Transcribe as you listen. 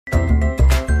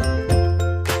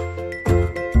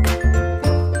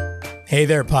Hey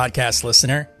there, podcast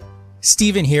listener.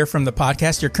 Steven here from the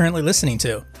podcast you're currently listening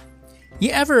to. You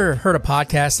ever heard a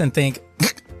podcast and think,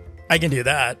 I can do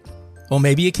that? Well,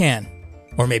 maybe you can.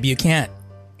 Or maybe you can't.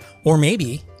 Or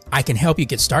maybe I can help you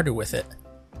get started with it.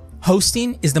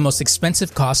 Hosting is the most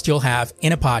expensive cost you'll have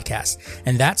in a podcast,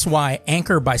 and that's why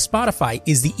Anchor by Spotify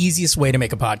is the easiest way to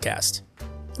make a podcast.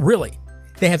 Really,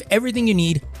 they have everything you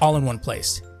need all in one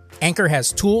place. Anchor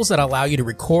has tools that allow you to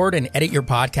record and edit your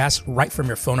podcast right from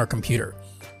your phone or computer.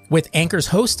 With Anchor's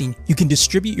hosting, you can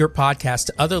distribute your podcast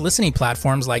to other listening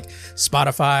platforms like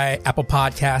Spotify, Apple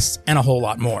Podcasts, and a whole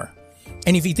lot more.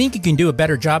 And if you think you can do a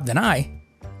better job than I,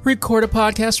 record a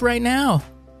podcast right now.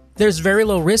 There's very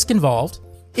low risk involved.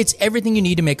 It's everything you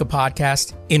need to make a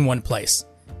podcast in one place.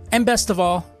 And best of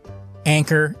all,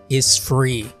 Anchor is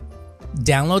free.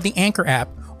 Download the Anchor app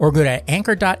or go to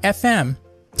anchor.fm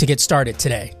to get started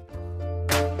today.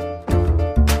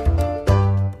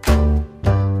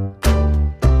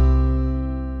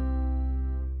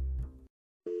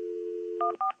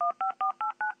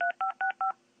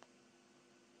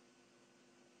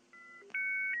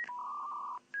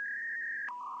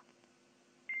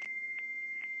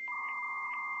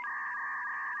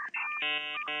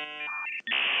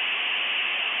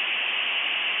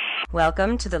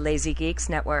 Welcome to the Lazy Geeks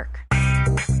Network.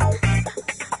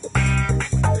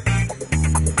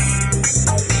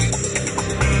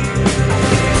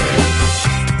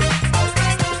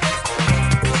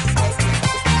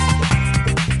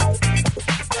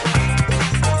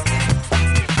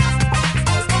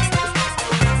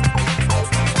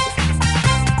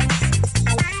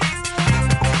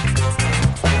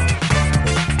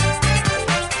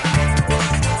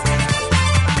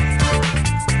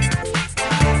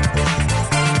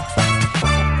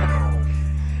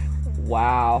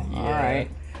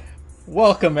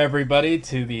 Welcome, everybody,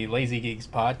 to the Lazy Geeks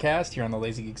podcast here on the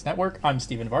Lazy Geeks Network. I'm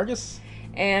Steven Vargas.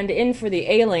 And in for the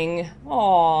ailing,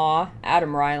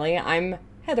 Adam Riley, I'm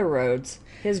Heather Rhodes,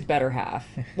 his better half.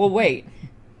 Well, wait.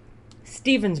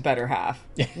 Steven's better half.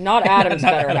 Not Adam's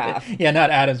better half. Yeah,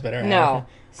 not Adam's better half. No,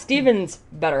 Steven's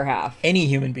better half. Any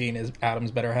human being is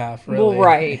Adam's better half, really. Well,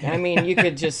 right. I mean, you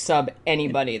could just sub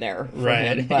anybody there for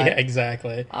right. him. But, yeah,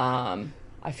 exactly.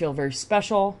 I feel very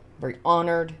special, very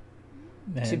honored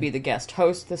to be the guest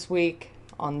host this week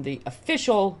on the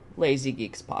official Lazy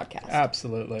Geeks podcast.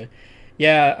 Absolutely.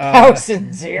 Yeah. How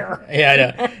sincere. Yeah, I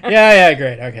know. Yeah,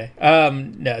 great. Okay.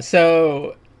 No,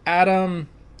 so Adam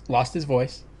lost his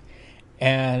voice.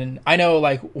 And I know,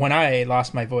 like, when I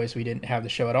lost my voice, we didn't have the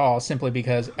show at all, simply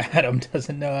because Adam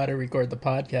doesn't know how to record the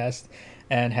podcast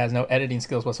and has no editing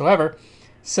skills whatsoever.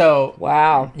 So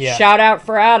wow, yeah. Shout out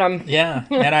for Adam. Yeah,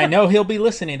 and I know he'll be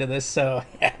listening to this, so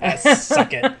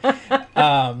suck it.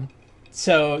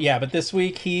 So yeah, but this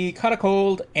week he caught a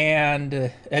cold,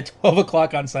 and at 12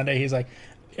 o'clock on Sunday, he's like,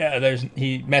 "Yeah,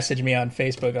 he messaged me on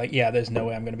Facebook like, yeah, there's no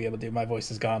way I'm going to be able to do. My voice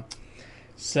is gone."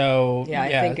 So yeah,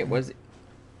 I think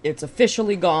it's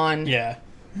officially gone. Yeah.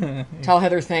 Tell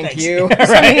Heather thank Thanks. you,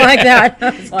 something like that.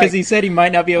 Because he said he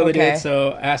might not be able to do it,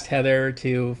 so asked Heather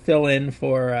to fill in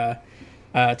for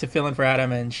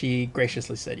Adam, and she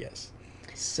graciously said yes.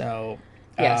 So,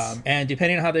 yes. And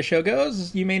depending on how the show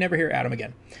goes, you may never hear Adam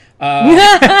again.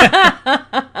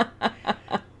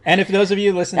 And if those of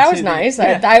you listen that was nice.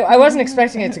 Yeah. I wasn't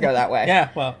expecting it to go that way. Yeah,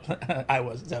 well, I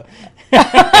was. So.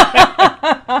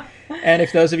 And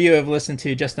if those of you have listened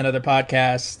to Just Another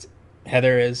Podcast,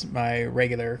 Heather is my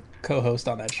regular co-host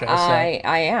on that show. So, I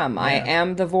am. Yeah. I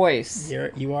am the voice.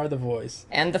 You are the voice.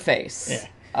 And the face. Yeah.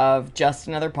 Of Just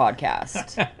Another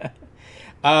Podcast.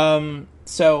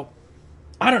 So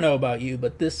I don't know about you,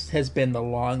 but this has been the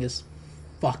longest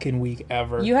fucking week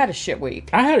ever. You had a shit week.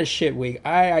 I had a shit week.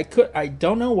 I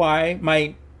don't know why.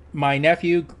 My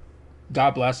nephew,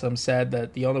 God bless him, said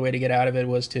that the only way to get out of it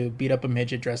was to beat up a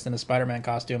midget dressed in a Spider-Man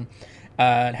costume.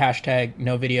 Hashtag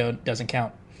no video doesn't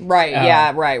count. Right,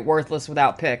 yeah, right. Worthless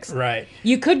without pics. Right.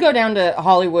 You could go down to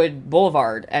Hollywood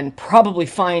Boulevard and probably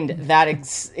find that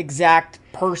exact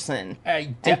person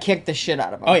and kick the shit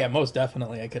out of him. Oh, yeah, most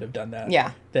definitely I could have done that.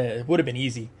 Yeah. That would have been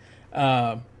easy.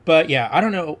 But, yeah, I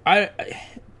don't know.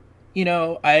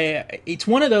 It's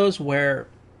one of those where,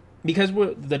 because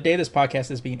the day this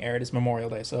podcast is being aired is Memorial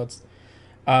Day, so it's...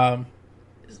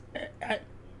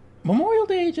 Memorial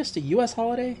Day just a U.S.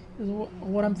 holiday is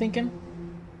what I'm thinking?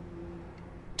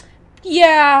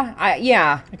 Yeah, I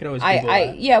could always Google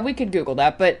that. Yeah, we could Google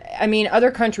that, but I mean,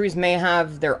 other countries may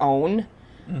have their own.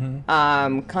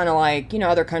 Mm-hmm. Kind of like,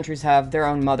 other countries have their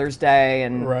own Mother's Day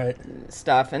and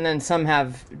stuff, and then some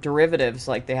have derivatives,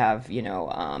 like they have,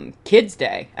 Kids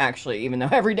Day, actually, even though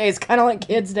every day is kind of like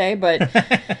Kids Day, but,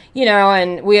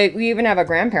 and we even have a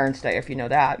Grandparents' Day, if you know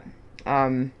that.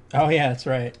 Oh yeah, that's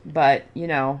right. But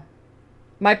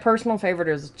my personal favorite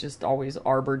is just always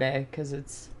Arbor Day because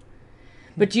it's.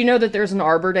 But do you know that there's an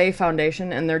Arbor Day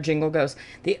Foundation and their jingle goes,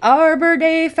 "The Arbor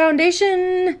Day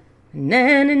Foundation."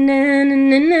 Na, na, na, na,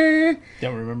 na, na.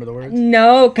 Don't remember the words?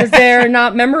 No, because they're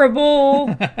not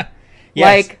memorable.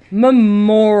 Yes. Like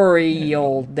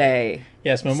Memorial Day.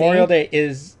 Yes, Memorial Day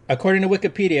is, according to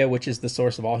Wikipedia, which is the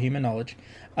source of all human knowledge,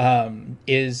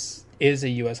 is a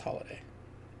U.S. holiday.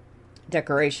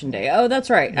 Decoration Day. Oh, that's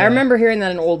right. Yeah. I remember hearing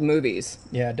that in old movies.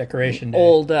 Yeah, Decoration Day.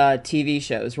 Old TV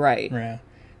shows, right. Yeah.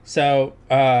 So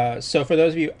for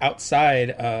those of you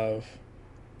outside of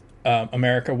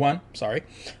America,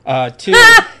 two,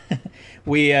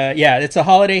 it's a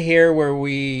holiday here where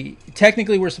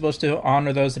we're supposed to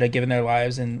honor those that have given their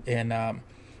lives in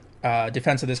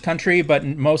defense of this country, but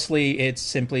mostly it's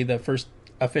simply the first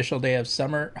official day of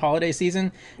summer holiday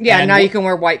season. Yeah, and now you can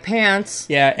wear white pants.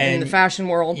 Yeah, and in the fashion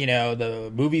world,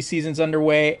 the movie season's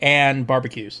underway and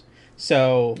barbecues.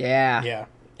 So yeah,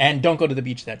 and don't go to the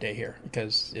beach that day here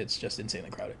because it's just insanely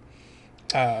crowded.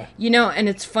 And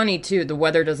it's funny too. The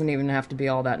weather doesn't even have to be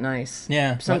all that nice.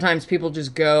 Yeah, sometimes people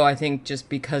just go. I think just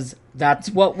because that's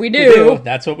what we do.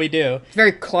 That's what we do. It's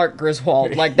very Clark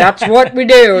Griswold. Like that's what we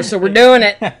do. So we're doing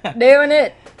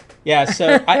it. Yeah.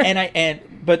 So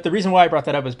but the reason why I brought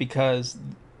that up is because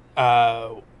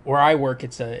where I work,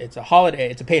 it's a holiday.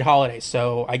 It's a paid holiday,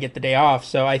 so I get the day off.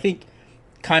 So I think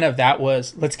kind of that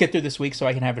was, let's get through this week so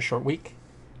I can have a short week.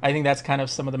 I think that's kind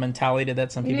of some of the mentality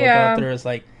that some people go through is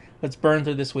like, let's burn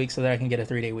through this week so that I can get a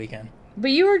 3-day weekend. But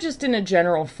you were just in a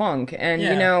general funk.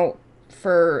 And,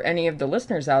 for any of the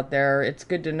listeners out there, it's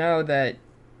good to know that,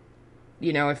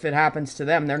 if it happens to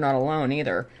them, they're not alone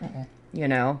either. Uh-uh.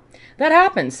 That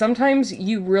happens. Sometimes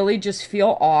you really just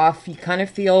feel off. You kind of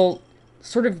feel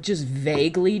sort of just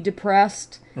vaguely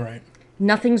depressed. Right.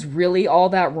 Nothing's really all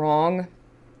that wrong.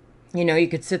 You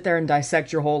could sit there and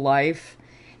dissect your whole life.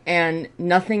 And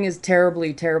nothing is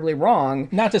terribly, terribly wrong.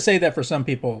 Not to say that for some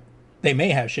people, they may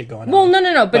have shit going on. Well,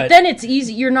 no. But then it's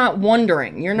easy. You're not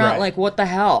wondering. You're not like, what the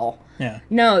hell? Yeah.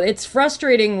 No, it's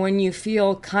frustrating when you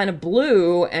feel kind of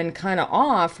blue and kind of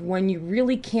off when you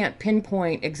really can't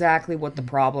pinpoint exactly what the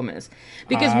problem is.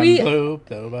 Because blue,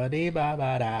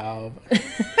 ba-ba-dee-ba-ba-dow.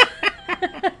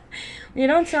 You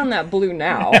don't sound that blue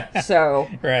now, so...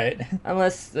 Right.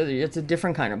 Unless it's a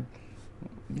different kind of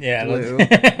blue. Blue.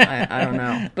 I don't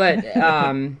know. But,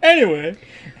 anyway.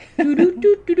 We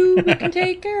can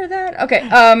take care of that. Okay,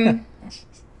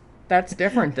 that's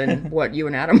different than what you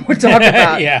and Adam would talk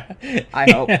about. Yeah. I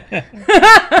hope.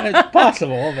 It's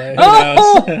possible, but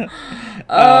who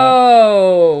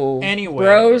knows? Anyway.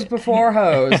 Bros before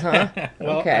hoes, huh?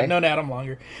 Well, okay. I've known Adam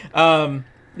longer.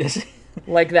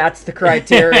 Like that's the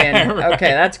criterion. Right.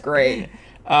 Okay, that's great.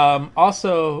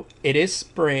 Also, it is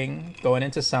spring, going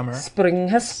into summer. Spring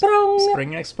has sprung.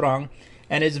 Spring has sprung.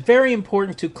 And it's very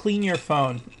important to clean your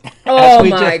phone. Oh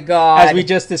my God. As we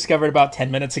just discovered about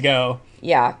 10 minutes ago.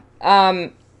 Yeah.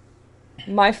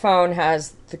 My phone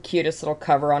has the cutest little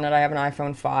cover on it. I have an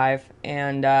iPhone 5.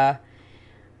 And, I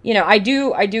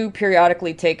do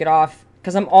periodically take it off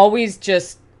because I'm always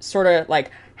just sort of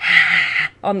like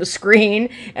on the screen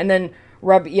and then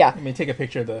rub. Yeah. Let me take a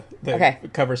picture of the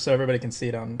cover so everybody can see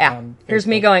it on Facebook. Here's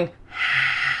me going.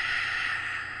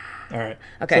 All right.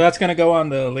 Okay. So that's going to go on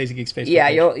the Lazy Geeks Facebook Yeah,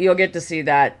 page. you'll get to see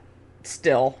that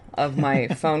still of my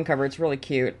phone cover. It's really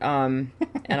cute. And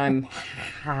I'm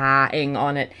hanging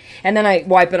on it. And then I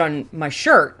wipe it on my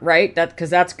shirt, right? Because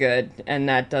that's good. And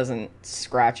that doesn't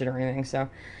scratch it or anything. So,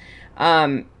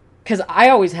 because I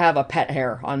always have a pet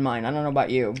hair on mine. I don't know about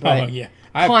you, but yeah.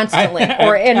 Constantly. They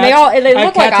they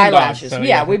look like eyelashes. Dogs, so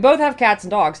yeah, we both have cats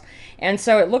and dogs. And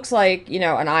so it looks like,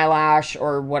 an eyelash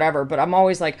or whatever, but I'm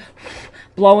always like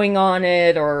blowing on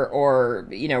it or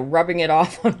rubbing it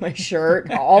off on my shirt.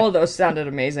 All of those sounded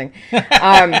amazing.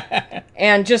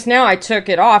 And just now I took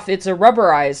it off. It's a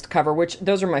rubberized cover, which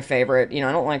those are my favorite. I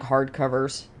don't like hard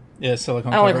covers. Yeah,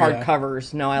 silicone I don't cover, like hard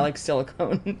covers. No, I like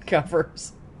silicone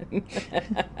covers.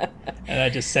 And I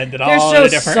just send it all. They're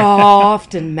so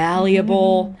soft and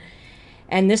malleable.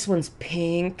 And this one's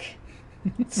pink.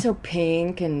 It's so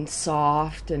pink and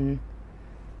soft and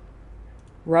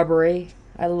rubbery.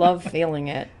 I love feeling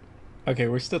it. Okay,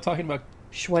 we're still talking about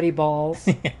sweaty balls.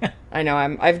 I know.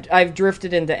 I've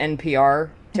drifted into NPR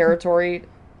territory,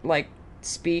 like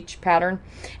speech pattern.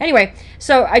 Anyway,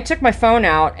 so I took my phone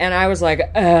out and I was like,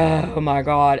 oh my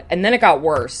God. And then it got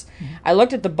worse. I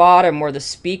looked at the bottom where the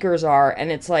speakers are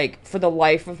and it's like, for the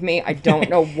life of me, I don't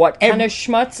know what kind of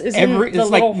schmutz is in the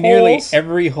little holes. Nearly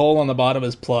every hole on the bottom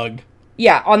is plugged.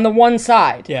 Yeah, on the one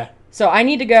side. Yeah. So I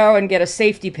need to go and get a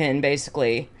safety pin,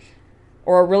 basically,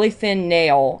 or a really thin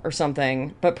nail or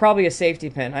something, but probably a safety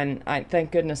pin. And I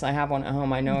thank goodness I have one at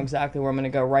home. I know exactly where I'm going to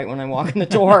go right when I walk in the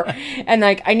door. And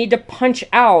like I need to punch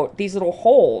out these little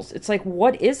holes. It's like,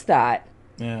 what is that?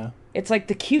 Yeah. It's like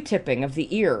the Q-tipping of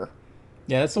the ear.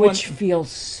 Yeah, that's the which one. feels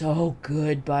so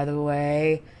good, by the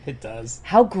way. It does.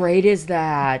 How great is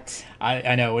that?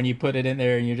 I know, when you put it in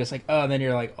there and you're just like, oh, and then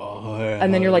you're like, oh.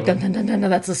 And then you're like, dun, dun, dun, dun, dun,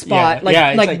 that's the spot.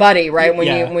 Yeah, like Buddy, right? When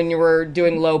yeah. you were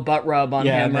doing low butt rub on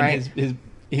him, and then right?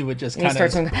 he would just and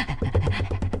kind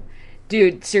of...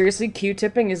 Dude, seriously,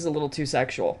 Q-tipping is a little too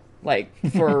sexual. Like,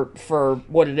 for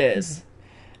what it is.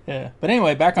 Yeah. But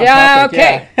anyway, back on topic.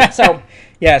 Okay. Yeah. So...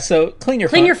 Yeah, so clean your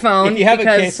phone. If you have a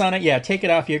case on it, take it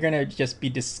off. You're going to just be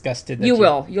disgusted. You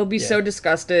will. You'll be so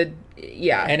disgusted.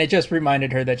 Yeah. And it just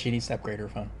reminded her that she needs to upgrade her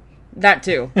phone. That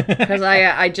too. Because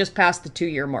I just passed the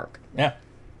 2-year mark. Yeah.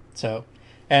 So,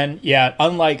 and yeah,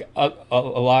 unlike a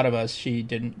lot of us, she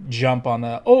didn't jump on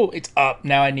the, oh, it's up,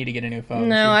 now I need to get a new phone.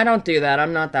 No, I don't do that.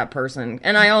 I'm not that person.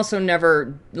 And I also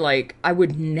never, I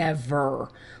would never,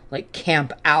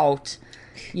 camp out...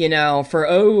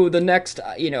 for the next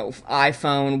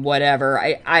iPhone, whatever.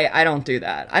 I don't do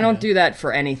that. I don't do that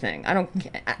for anything. I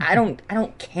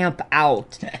don't camp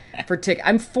out for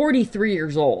I'm 43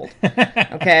 years old.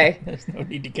 Okay? There's no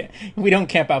need to camp. We don't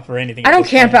camp out for anything. I don't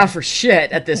camp out for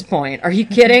shit at this point. Are you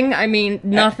kidding? I mean,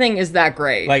 nothing is that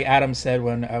great. Like Adam said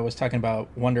when I was talking about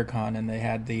WonderCon and they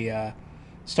had the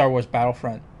Star Wars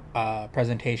Battlefront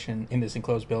presentation in this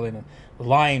enclosed building, and the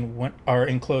line went, or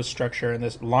enclosed structure, and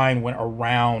this line went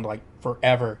around like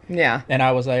forever. Yeah. And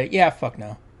I was like, yeah, fuck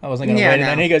no. I wasn't going to wait. And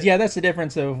then he goes, yeah, that's the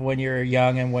difference of when you're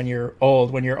young and when you're old.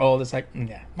 When you're old, it's like,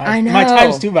 yeah, I know. My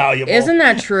time's too valuable. Isn't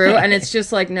that true? And it's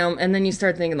just like, no. And then you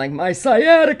start thinking, my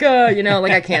sciatica,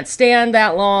 I can't stand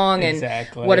that long. And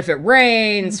exactly. What if it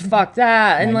rains? Fuck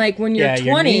that. And when you're 20.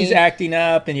 Your knees acting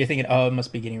up and you're thinking, oh, it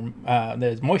must be getting,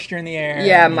 there's moisture in the air.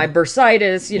 Yeah, my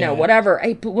bursitis, whatever.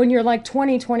 Hey, but when you're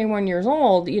 20, 21 years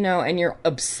old, and you're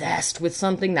obsessed with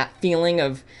something, that feeling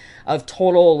of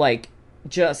total,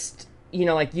 just...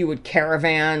 you would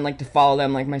caravan, to follow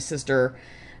them. My sister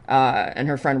and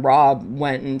her friend Rob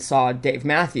went and saw Dave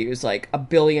Matthews, a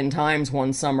billion times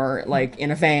one summer,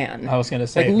 in a van. I was going to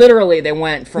say. Literally, they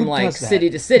went from, city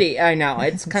to city. I know.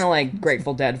 It's kind of like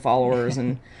Grateful Dead followers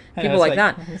and people like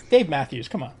that. Dave Matthews,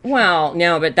 come on. Well,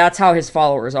 no, but that's how his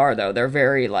followers are, though. They're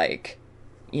very,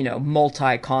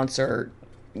 multi-concert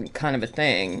kind of a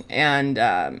thing. And,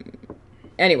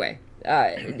 anyway...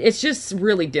 it's just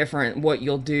really different what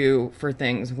you'll do for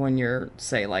things when you're,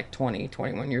 say, 20,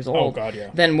 21 years old. Oh, God,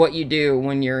 yeah. Than what you do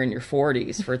when you're in your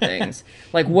 40s for things.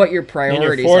 What your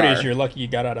priorities are. In your 40s, are. you're lucky you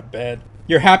got out of bed.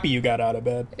 You're happy you got out of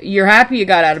bed. You're happy you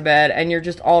got out of bed, and you're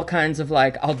just all kinds of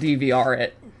I'll DVR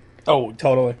it. Oh,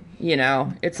 totally.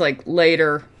 It's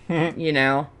later,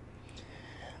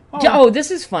 Oh, this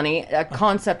is funny. A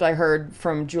concept I heard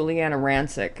from Juliana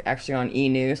Rancic, actually on E!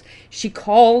 News. She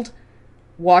called...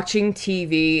 watching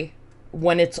TV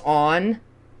when it's on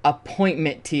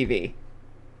appointment TV.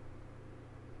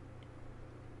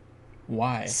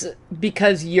 Why?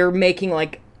 Because you're making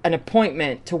an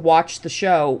appointment to watch the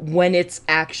show when it's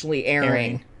actually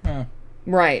airing. Huh.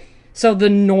 Right. So the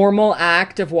normal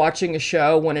act of watching a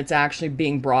show when it's actually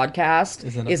being broadcast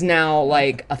is now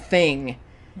a thing.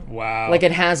 Wow.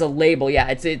 It has a label. Yeah,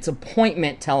 it's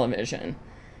appointment television.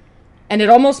 And it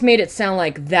almost made it sound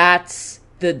like that's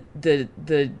the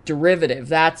derivative.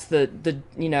 That's the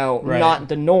right. Not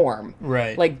the norm.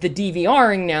 Right. The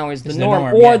DVRing now is the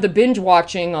norm. Or the binge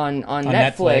watching on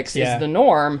Netflix yeah. is the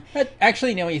norm. But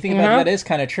actually, when you think about it, that is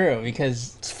kind of true,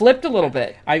 because it's flipped a little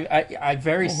bit. I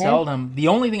very seldom, the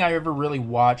only thing I ever really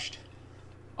watched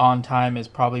on time has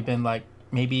probably been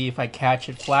maybe if I catch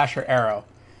it, Flash or Arrow.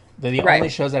 They're the only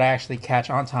shows that I actually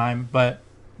catch on time, but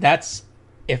that's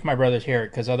if my brother's here,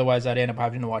 because otherwise I'd end up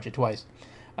having to watch it twice.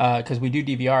 Because we do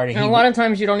DVR. And a lot of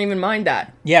times you don't even mind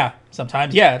that. Yeah,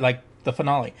 sometimes. Yeah, the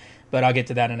finale. But I'll get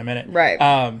to that in a minute. Right.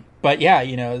 But yeah,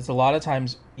 there's a lot of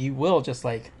times you will just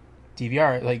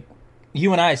DVR.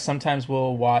 You and I sometimes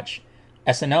will watch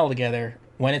SNL together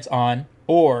when it's on,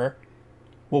 or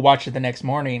we'll watch it the next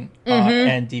morning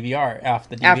and DVR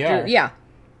after the DVR. Yeah.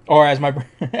 Or as my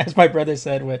brother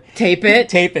said, tape it.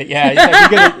 Tape it. Yeah. He's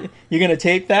like, you're gonna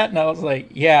tape that, and I was like,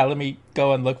 yeah. Let me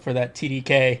go and look for that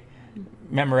TDK.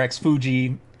 Memorex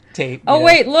Fuji tape. Oh,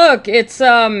 wait, look. It's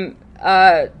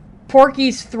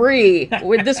Porky's 3.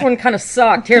 This one kind of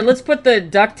sucked. Here, let's put the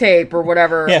duct tape or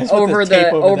whatever over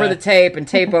the tape and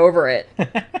tape over it.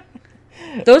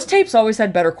 Those tapes always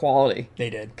had better quality. They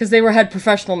did. Because they had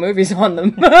professional movies on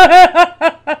them.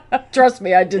 Trust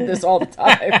me, I did this all the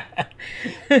time.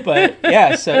 But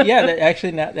yeah, so yeah,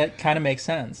 that kind of makes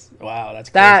sense. Wow, that's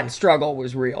crazy. That struggle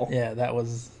was real. Yeah, that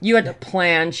was. You had to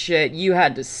plan shit. You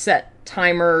had to set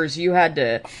timers. You had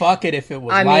to. Fuck it if it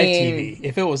was live TV.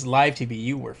 If it was live TV,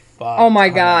 you were fucked. Oh my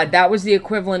God, that was the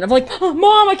equivalent of like, oh,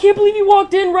 Mom, I can't believe you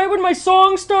walked in right when my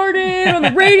song started on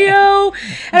the radio.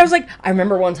 And I was like, I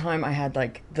remember one time I had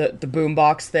like the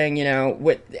boombox thing, you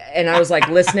know, and I was like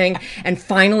listening, and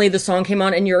finally the song came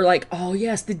on, and you're like, oh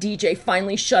yes, the DJ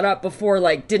finally shut up before,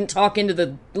 like, didn't talk into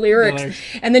the lyrics.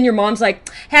 And then your mom's like,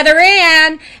 Heather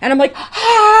Ann, and I'm like, Mom,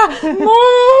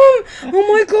 oh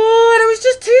my God, I was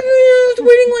just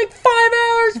waiting like 5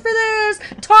 hours for this.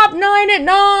 Top 9 at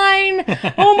 9.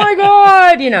 Oh my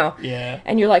God, you know. Yeah.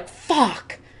 And you're like,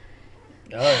 fuck.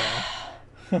 Oh yeah.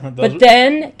 But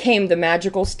then came the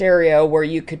magical stereo where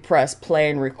you could press play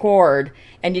and record,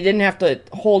 and you didn't have to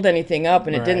hold anything up,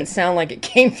 and it didn't sound like it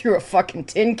came through a fucking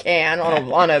tin can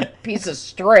on a piece of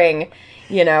string,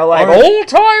 you know, like old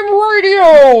time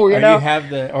radio, you know.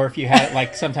 Or if you had,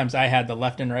 like, sometimes I had the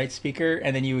left and right speaker,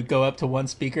 and then you would go up to one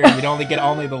speaker, and you'd only get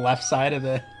the left side of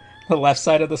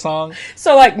the song.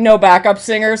 So, like, no backup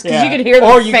singers, because you could hear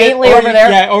them faintly over there.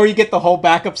 Yeah, or you get the whole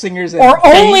backup singers. Or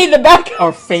only the backup.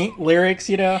 Or faint lyrics,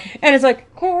 you know. And it's like,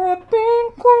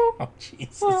 oh,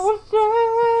 Jesus.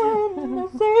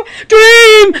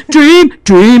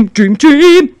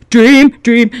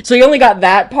 Dream. So you only got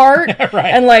that part. Right.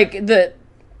 And, like,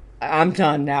 I'm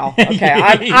done now. Okay,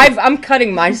 I'm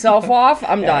cutting myself off.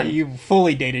 I'm done. You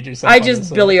fully dated yourself. I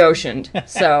just Billy Oceaned,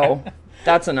 so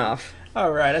that's enough.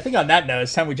 All right, I think on that note,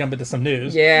 it's time we jump into some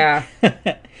news. Yeah.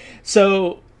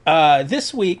 So,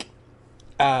 this week,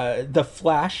 The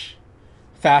Flash,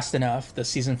 Fast Enough, the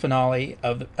season finale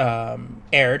of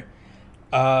aired.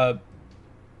 Got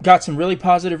some really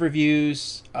positive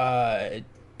reviews.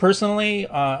 Personally,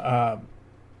 wow,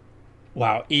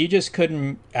 you just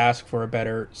couldn't ask for a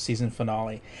better season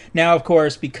finale. Now, of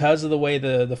course, because of the way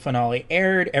the finale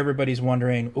aired, everybody's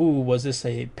wondering, ooh, was this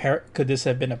could this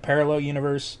have been a parallel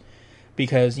universe?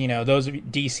 Because, you know, those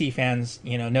DC fans,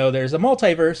 you know there's a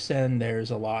multiverse, and there's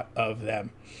a lot of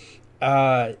them.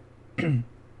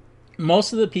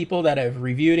 Most of the people that have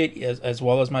reviewed it, as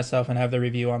well as myself, and have the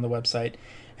review on the website,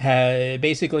 have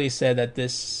basically said that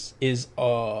this is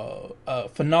a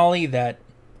finale that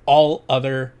all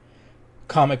other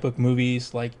comic book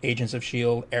movies like Agents of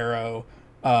S.H.I.E.L.D., Arrow,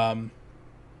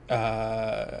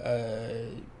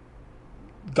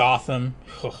 Gotham,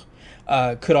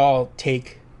 could all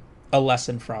take a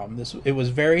lesson from. It was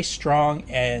very strong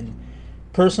and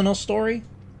personal story,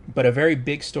 but a very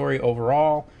big story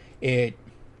overall. There's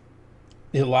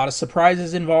a lot of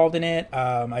surprises involved in it.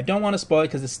 I don't want to spoil it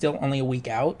because it's still only a week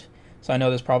out, so I know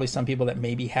there's probably some people that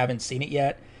maybe haven't seen it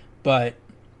yet, but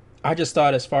I just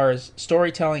thought, as far as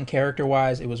storytelling,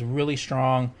 character-wise, it was really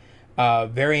strong.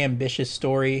 Very ambitious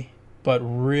story, but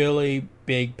really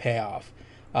big payoff.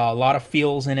 A lot of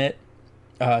feels in it,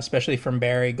 especially from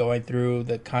Barry going through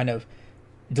the kind of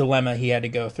dilemma he had to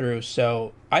go through.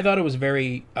 So I thought it was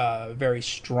very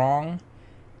strong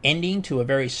ending to a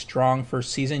very strong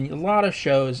first season. A lot of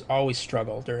shows always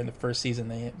struggle during the first season.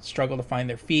 They struggle to find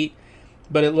their feet,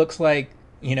 but it looks like,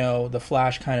 you know, The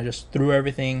Flash kind of just threw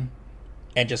everything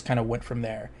and just kind of went from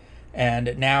there.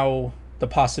 And now the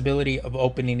possibility of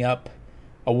opening up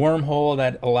a wormhole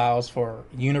that allows for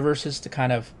universes to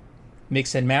kind of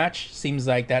mix and match seems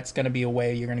like that's going to be a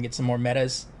way you're going to get some more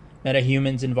meta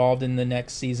humans involved in the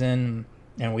next season.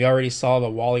 And we already saw the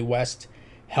Wally West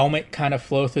helmet kind of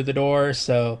flow through the door,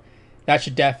 so that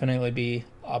should definitely be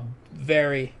a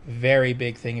very, very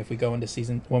big thing when we go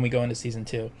into season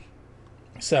 2.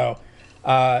 So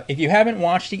if you haven't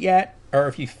watched it yet, or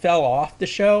if you fell off the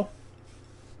show,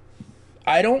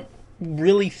 I don't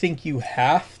really think you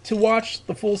have to watch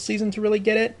the full season to really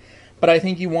get it, but I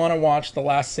think you want to watch the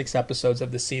last 6 episodes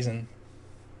of the season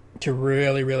to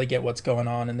really, really get what's going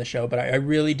on in the show. But I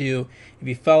really do. If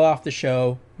you fell off the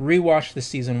show, rewatch the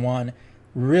season 1.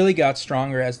 Really got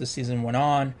stronger as the season went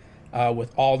on,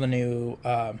 with all the new,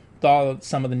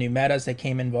 some of the new metas that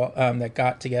came involved, that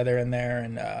got together in there,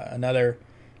 and another,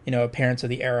 appearance of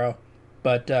the Arrow.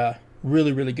 But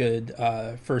really, really good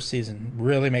first season.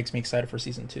 Really makes me excited for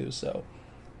season 2. So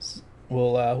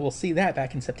we'll see that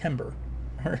back in September,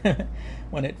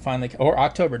 when it finally, or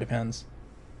October, depends.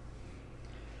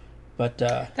 But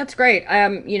that's great.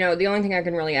 The only thing I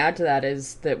can really add to that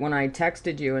is that when I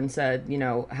texted you and said,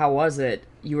 how was it?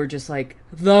 You were just like,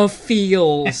 the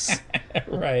feels.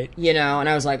 Right. And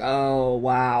I was like, oh,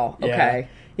 wow. Okay.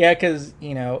 Yeah, because,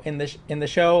 in the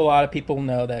show, a lot of people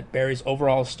know that Barry's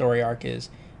overall story arc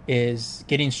is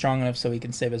getting strong enough so he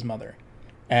can save his mother.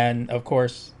 And, of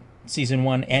course, season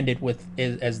 1 ended with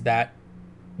as that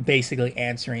basically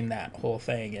answering that whole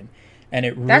thing,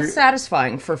 and that's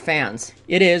satisfying for fans.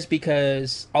 It is,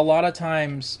 because a lot of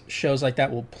times shows like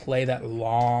that will play that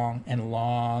long and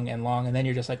long and long, and then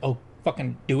you're just like, oh,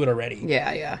 fucking do it already.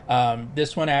 Yeah.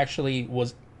 This one actually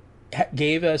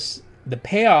gave us the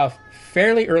payoff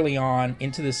fairly early on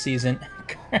into the season.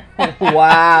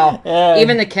 Wow.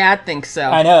 Even the cat thinks so.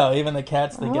 I know, even the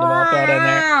cat's thinking about that in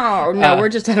there. No, we're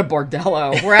just at a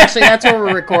bordello. That's where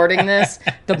we're recording this.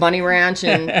 The Bunny Ranch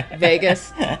in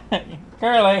Vegas.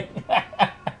 Curly.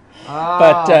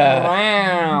 Wow.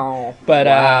 But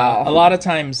a lot of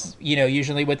times,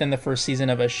 usually within the first season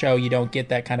of a show, you don't get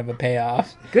that kind of a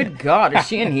payoff. Good God, is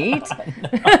she in heat?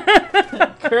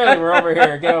 Curly, we're over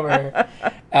here. Get over here.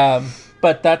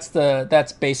 But that's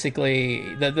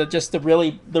basically the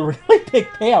really big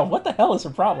payoff. What the hell is her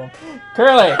problem?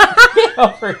 Curly, get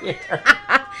over here.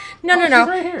 No. She's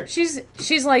right here.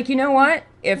 She's like, you know what?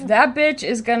 If that bitch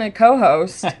is gonna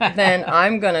co-host, then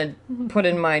I'm gonna put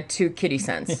in my 2 kitty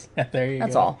cents. Yeah, there you go.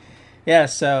 That's all. Yeah,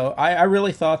 so I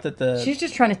really thought that she's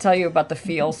just trying to tell you about the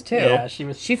feels too. Yeah,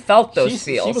 she felt those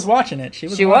feels. She was watching it.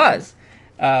 She was.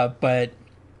 But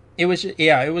it was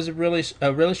a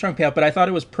really strong payoff. But I thought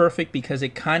it was perfect because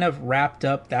it kind of wrapped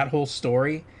up that whole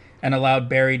story and allowed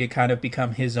Barry to kind of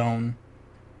become his own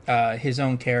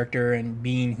character and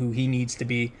being who he needs to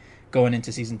be going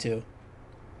into season 2.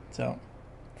 So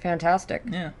fantastic.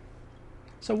 Yeah.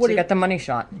 So you got the money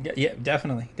shot. Yeah,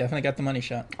 definitely got the money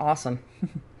shot. Awesome.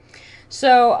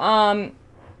 So I'm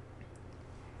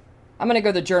gonna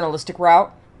go the journalistic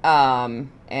route and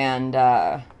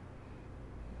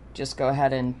just go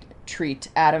ahead and treat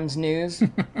Adam's news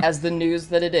as the news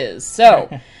that it is.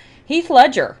 So Heath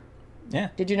Ledger,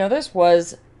 did you know this,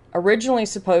 was originally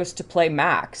supposed to play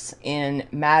Max in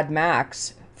Mad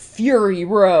Max Fury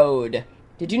Road.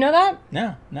 Did you know that?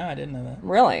 No, I didn't know that.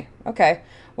 Really? Okay.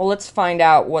 Well, let's find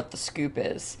out what the scoop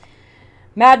is.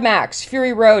 Mad Max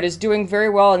Fury Road is doing very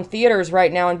well in theaters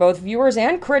right now, and both viewers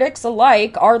and critics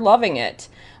alike are loving it.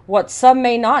 What some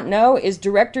may not know is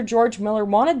director George Miller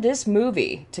wanted this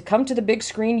movie to come to the big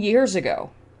screen years ago,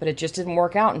 but it just didn't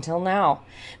work out until now.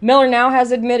 Miller now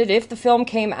has admitted if the film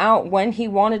came out when he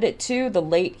wanted it to, the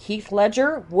late Heath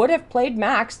Ledger would have played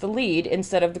Max the lead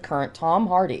instead of the current Tom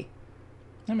Hardy.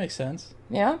 That makes sense.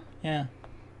 Yeah? Yeah.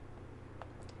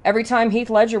 Every time Heath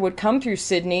Ledger would come through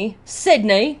Sydney,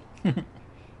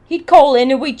 he'd call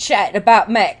in and we'd chat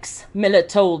about Max, Miller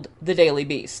told the Daily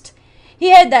Beast.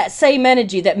 He had that same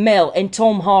energy that Mel and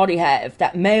Tom Hardy have,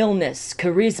 that maleness,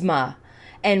 charisma,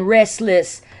 and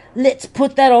restless, let's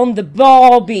put that on the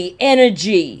Barbie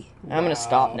energy. Wow. I'm going to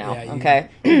stop now, okay?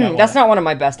 That's not one of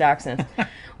my best accents.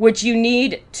 Which you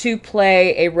need to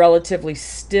play a relatively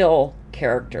still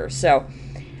character. So,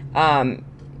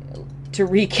 to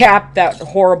recap that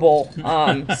horrible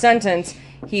sentence,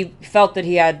 he felt that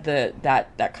he had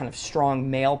that kind of strong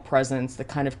male presence, the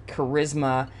kind of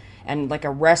charisma and like a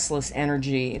restless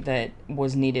energy that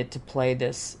was needed to play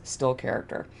this still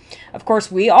character. Of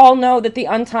course, we all know that the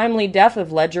untimely death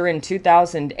of Ledger in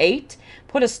 2008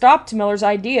 put a stop to Miller's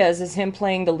ideas as him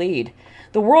playing the lead.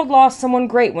 The world lost someone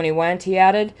great when he went, he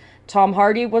added. Tom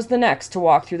Hardy was the next to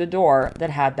walk through the door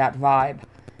that had that vibe.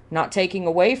 Not taking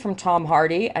away from Tom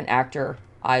Hardy, an actor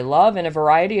I love in a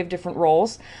variety of different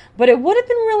roles, but it would have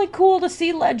been really cool to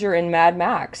see Ledger in Mad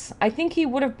Max. I think he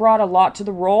would have brought a lot to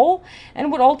the role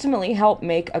and would ultimately help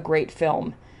make a great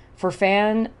film. For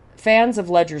fans of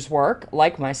Ledger's work,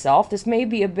 like myself, this may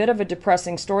be a bit of a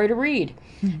depressing story to read.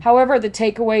 However, the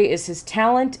takeaway is his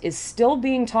talent is still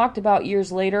being talked about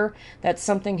years later. That's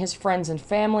something his friends and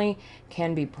family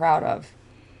can be proud of.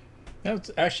 That's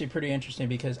actually pretty interesting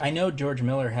because I know George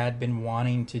Miller had been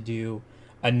wanting to do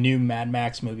a new Mad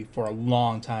Max movie for a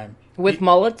long time. With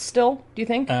mullets still, do you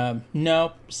think?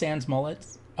 No, sans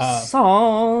mullets.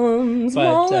 Sans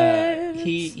mullets.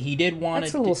 He did want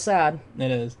That's a little sad. It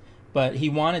is. But he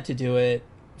wanted to do it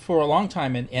for a long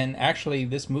time, and actually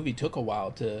this movie took a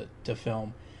while to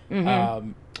film.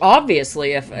 Mm-hmm.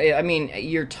 Obviously,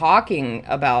 you're talking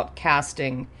about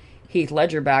casting Heath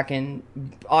Ledger back in,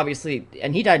 obviously,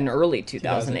 and he died in early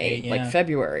 2008, like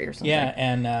February or something. Yeah,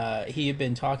 and he had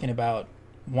been talking about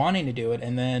wanting to do it,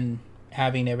 and then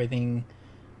having everything,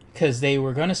 because they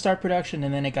were going to start production,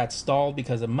 and then it got stalled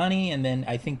because of money, and then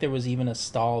I think there was even a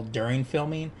stall during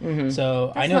filming. Mm-hmm.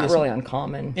 So That's I know not really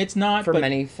uncommon. It's not for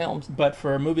many films, but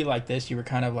for a movie like this, you were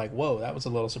kind of like, "Whoa, that was a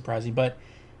little surprising." But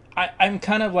I'm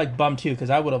kind of like bummed too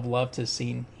because I would have loved to have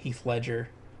seen Heath Ledger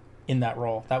in that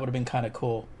role. That would have been kind of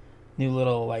cool. New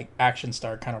little like action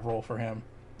star kind of role for him.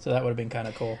 So that would have been kind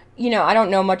of cool. I don't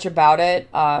know much about it,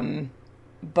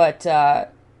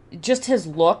 but just his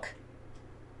look.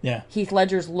 Yeah. Heath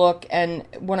Ledger's look, and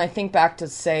when I think back to,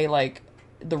 say, like,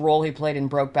 the role he played in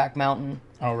Brokeback Mountain.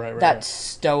 Oh, right. That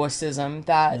stoicism,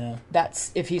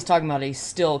 that's, if he's talking about a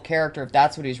still character, if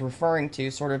that's what he's referring to,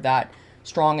 sort of that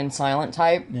strong and silent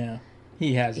type. Yeah.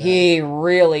 He has that. He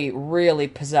really, really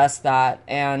possessed that.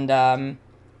 And,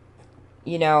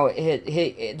 you know,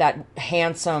 that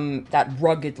handsome, that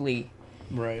ruggedly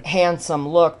handsome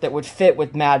look that would fit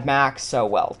with Mad Max so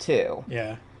well, too.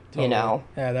 Yeah. Totally. You know?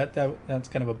 Yeah, that's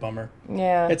kind of a bummer.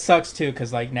 Yeah. It sucks too,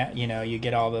 because like now, you know, you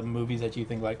get all the movies that you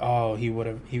think like, oh, they would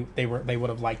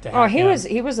have liked to have. Oh, he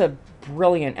was a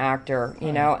brilliant actor,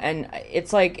 you know, and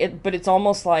it's like but it's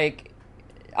almost like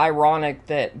ironic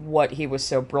that what he was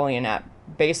so brilliant at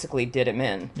basically did him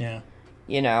in. Yeah.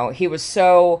 You know, he was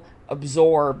so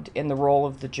absorbed in the role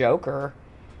of the Joker,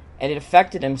 and it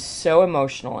affected him so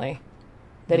emotionally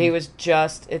that he was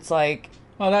just. It's like.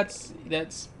 Well,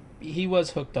 that's. He was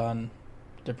hooked on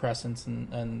depressants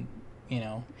and you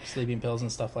know, sleeping pills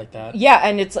and stuff like that. Yeah,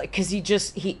 and it's like, because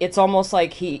it's almost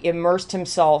like he immersed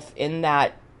himself in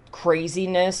that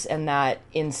craziness and that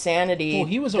insanity. Well,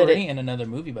 he was already in another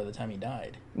movie by the time he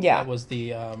died. Yeah. That was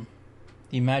the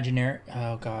Imaginary...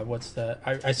 Oh, God, what's the...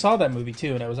 I saw that movie,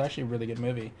 too, and it was actually a really good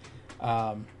movie.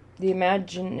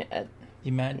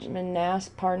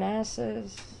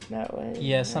 Parnassus... That was,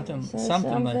 yeah, something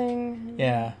like,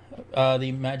 yeah,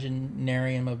 the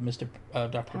Imaginarium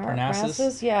of Dr.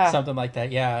 Parnassus, yeah, something like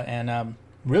that, yeah, and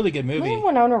really good movie. Wasn't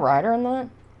Winona Ryder in that?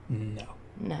 No.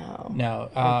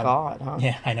 Oh God, huh?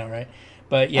 Yeah, I know, right?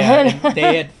 But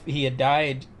yeah, he had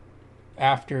died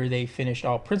after they finished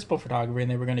all principal photography,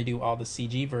 and they were going to do all the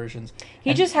CG versions.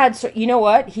 He just had, you know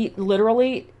what? He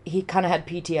kind of had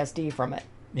PTSD from it.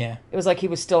 Yeah. It was like he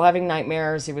was still having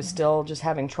nightmares. He was still just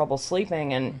having trouble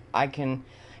sleeping. And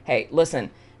hey, listen,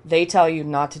 they tell you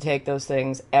not to take those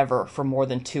things ever for more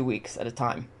than 2 weeks at a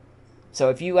time. So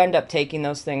if you end up taking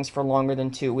those things for longer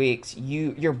than 2 weeks,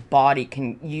 your body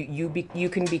can, you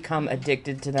can become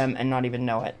addicted to them and not even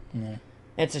know it. Yeah.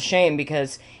 It's a shame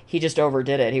because he just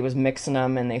overdid it. He was mixing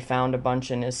them and they found a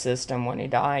bunch in his system when he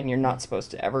died, and you're not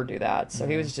supposed to ever do that. So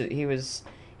he was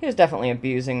definitely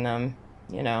abusing them,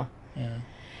 you know. Yeah.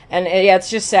 And yeah, it's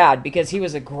just sad because he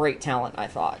was a great talent, I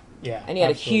thought. Yeah. And he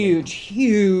had absolutely. A huge,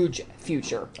 huge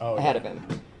future ahead of him.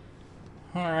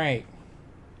 All right.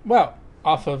 Well,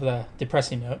 off of the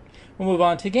depressing note, we'll move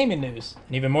on to gaming news.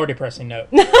 An even more depressing note.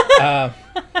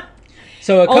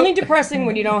 Only depressing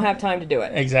when you don't have time to do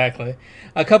it. Exactly.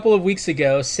 A couple of weeks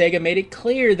ago, Sega made it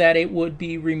clear that it would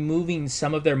be removing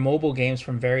some of their mobile games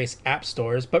from various app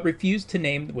stores, but refused to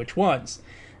name which ones.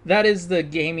 That is the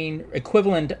gaming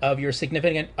equivalent of your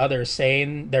significant other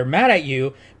saying they're mad at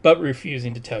you, but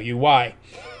refusing to tell you why.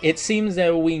 It seems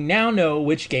that we now know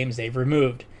which games they've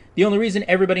removed. The only reason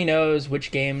everybody knows which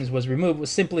games was removed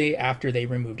was simply after they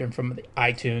removed them from the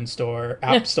iTunes Store,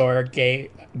 App Store,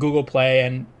 Google Play,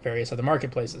 and various other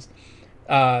marketplaces.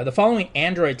 The following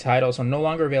Android titles are no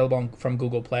longer available from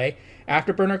Google Play: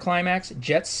 Afterburner Climax,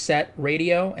 Jet Set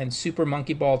Radio, and Super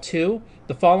Monkey Ball 2.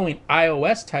 The following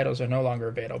iOS titles are no longer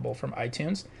available from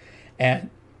iTunes, and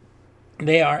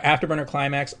they are Afterburner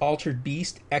Climax, Altered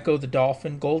Beast, Echo the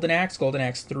Dolphin, Golden Axe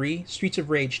 3, Streets of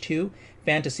Rage 2,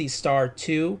 Phantasy Star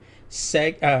 2,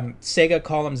 Sega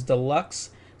Columns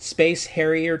Deluxe, Space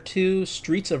Harrier 2,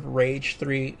 Streets of Rage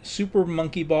 3, Super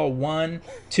Monkey Ball 1,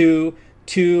 2,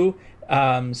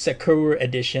 Sakura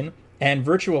Edition, and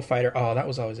Virtual Fighter. Oh, that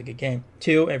was always a good game.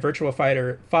 2, and Virtual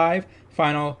Fighter 5,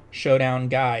 Final Showdown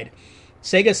Guide.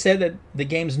 Sega said that the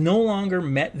games no longer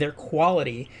met their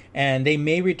quality, and they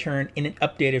may return in an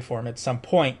updated form at some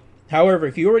point. However,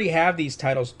 if you already have these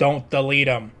titles, don't delete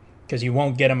them, because you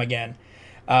won't get them again.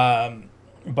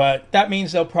 But that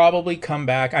means they'll probably come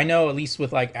back. I know, at least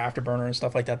with like Afterburner and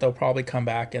stuff like that, they'll probably come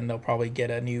back and they'll probably get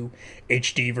a new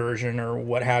HD version or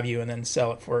what have you, and then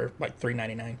sell it for like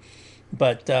 $3.99.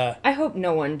 But I hope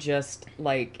no one just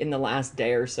like in the last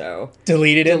day or so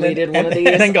deleted one of these.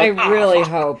 I really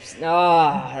hope.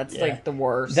 That's like the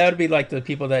worst. That would be like the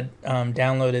people that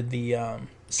downloaded the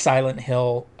Silent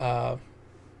Hill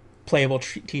playable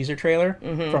teaser trailer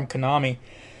from Konami,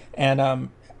 and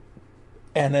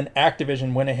then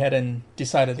Activision went ahead and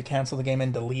decided to cancel the game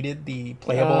and deleted the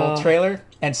playable trailer.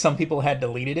 And some people had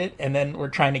deleted it and then were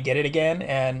trying to get it again,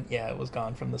 and it was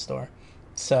gone from the store.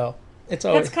 So.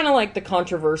 That's kind of like the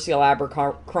controversial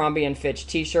Abercrombie and Fitch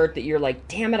T-shirt that you're like,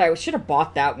 damn it, I should have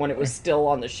bought that when it was still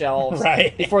on the shelves,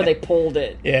 right? Before they pulled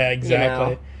it. Yeah, exactly.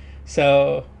 You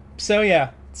know?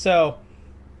 So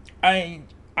I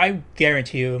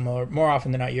guarantee you, more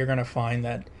often than not, you're going to find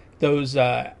that those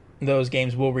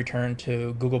games will return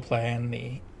to Google Play and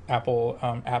the Apple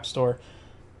App Store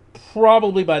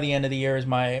Probably by the end of the year is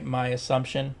my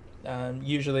assumption.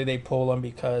 Usually they pull them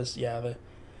because,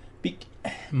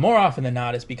 more often than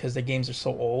not, it's because the games are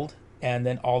so old, and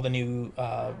then all the new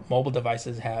mobile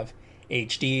devices have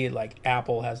HD, like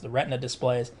Apple has the Retina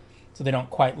displays, so they don't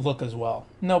quite look as well.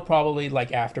 And they'll probably,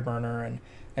 like Afterburner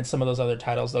and some of those other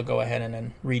titles, they'll go ahead and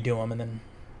then redo them and then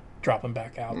drop them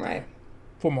back out there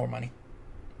for more money.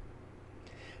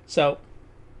 So,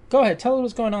 go ahead, tell us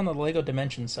what's going on the LEGO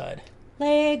Dimensions side.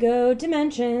 LEGO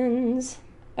Dimensions.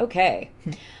 Okay.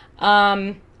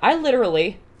 I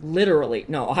literally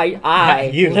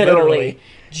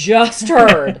just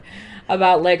heard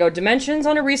about LEGO Dimensions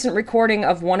on a recent recording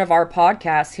of one of our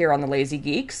podcasts here on the Lazy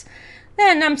Geeks.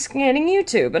 Then I'm scanning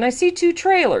YouTube and I see 2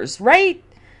 trailers, right,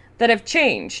 that have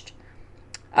changed.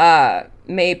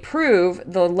 May prove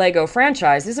the LEGO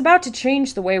franchise is about to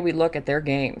change the way we look at their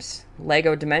games.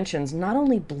 LEGO Dimensions not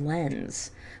only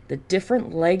blends the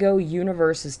different LEGO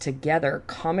universes together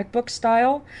comic book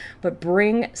style, but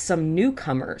bring some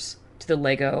newcomers to the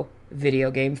LEGO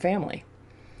video game family.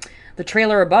 The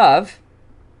trailer above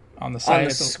on the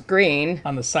screen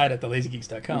on the site at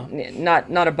thelazygeeks.com.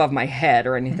 Not above my head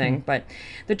or anything, but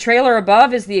the trailer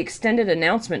above is the extended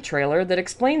announcement trailer that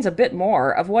explains a bit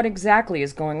more of what exactly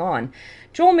is going on.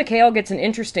 Joel McHale gets an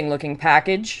interesting looking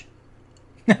package.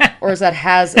 Or is that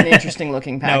has an interesting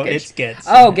looking package? No, it's gets.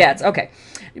 Oh, gets. Okay.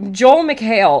 Joel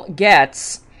McHale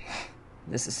gets,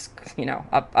 this is,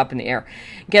 up in the air,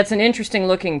 gets an interesting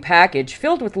looking package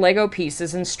filled with Lego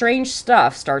pieces, and strange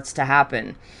stuff starts to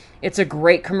happen. It's a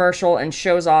great commercial and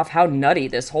shows off how nutty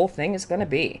this whole thing is going to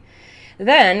be.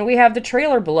 Then we have the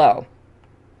trailer below.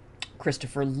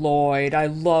 Christopher Lloyd, I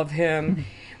love him,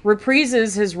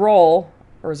 reprises his role.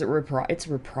 Or is it It's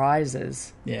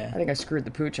reprises. Yeah. I think I screwed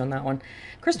the pooch on that one.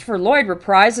 Christopher Lloyd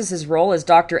reprises his role as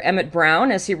Dr. Emmett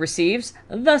Brown as he receives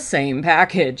the same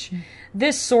package.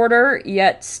 This shorter,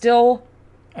 yet still...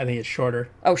 I think it's shorter.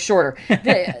 Oh, shorter.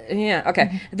 Yeah,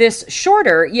 okay. This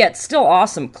shorter, yet still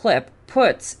awesome clip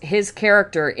puts his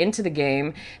character into the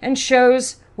game and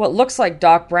shows what looks like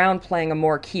Doc Brown playing a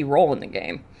more key role in the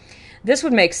game. This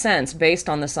would make sense based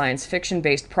on the science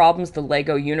fiction-based problems the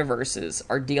LEGO universes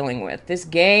are dealing with. This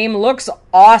game looks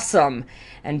awesome,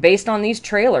 and based on these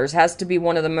trailers, has to be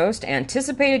one of the most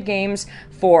anticipated games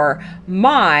for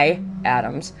my,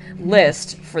 Adam's,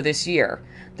 list for this year.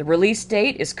 The release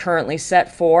date is currently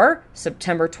set for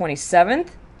September 27th,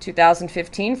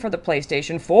 2015 for the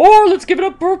PlayStation 4. Let's give it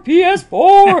up for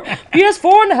PS4!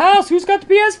 PS4 in the house! Who's got the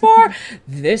PS4?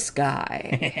 This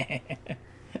guy.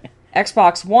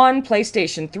 Xbox One,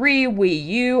 PlayStation 3, Wii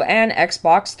U, and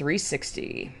Xbox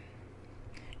 360.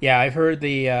 Yeah, I've heard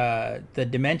the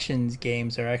Dimensions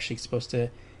games are actually supposed to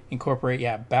incorporate,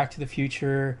 Back to the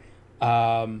Future,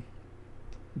 Doctor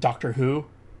Who,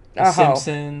 The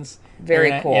Simpsons.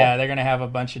 Very cool. Yeah, they're going to have a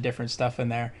bunch of different stuff in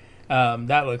there.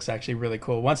 That looks actually really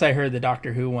cool. Once I heard the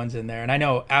Doctor Who ones in there, and I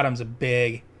know Adam's a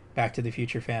big Back to the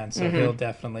Future fan, so he'll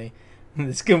definitely...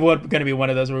 It's going to be one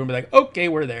of those where we'll be like, okay,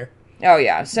 we're there. Oh,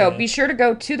 yeah. So be sure to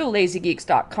go to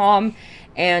thelazygeeks.com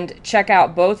and check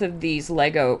out both of these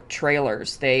LEGO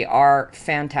trailers. They are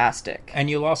fantastic. And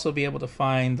you'll also be able to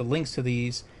find the links to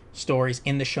these stories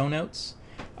in the show notes.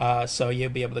 So you'll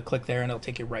be able to click there and it'll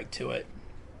take you right to it.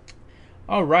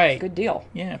 All right. Good deal.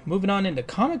 Yeah. Moving on into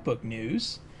comic book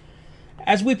news.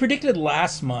 As we predicted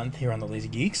last month here on the Lazy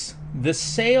Geeks, the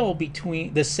sales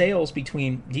between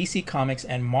DC Comics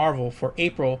and Marvel for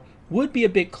April would be a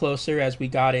bit closer as we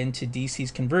got into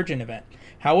DC's Convergent event.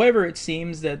 However, it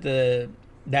seems that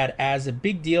that as a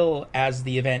big deal as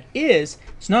the event is,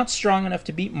 it's not strong enough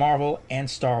to beat Marvel and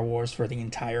Star Wars for the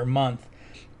entire month.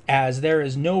 As there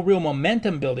is no real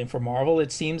momentum building for Marvel,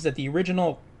 it seems that the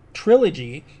original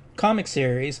trilogy comic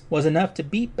series was enough to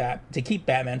keep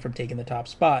Batman from taking the top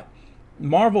spot.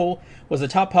 Marvel was the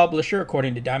top publisher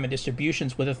according to Diamond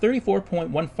Distributions with a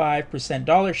 34.15%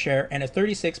 dollar share and a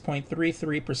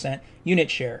 36.33% unit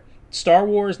share. Star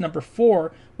Wars number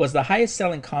 4 was the highest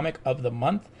selling comic of the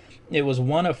month. It was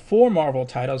one of 4 Marvel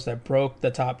titles that broke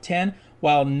the top 10,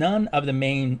 while none of the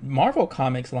main Marvel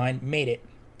Comics line made it.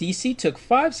 DC took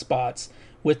 5 spots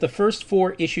with the first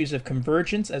 4 issues of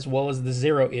Convergence as well as the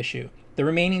Zero issue. The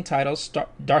remaining titles,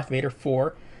 Darth Vader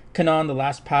 4, Kanan the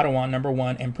Last Padawan number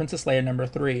 1, and Princess Leia number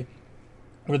 3,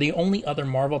 were the only other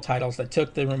Marvel titles that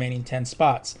took the remaining 10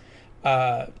 spots,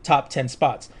 top 10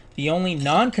 spots. The only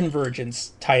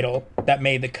non-Convergence title that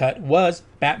made the cut was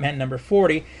Batman number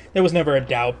 40. There was never a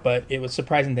doubt, but it was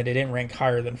surprising that it didn't rank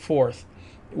higher than 4th.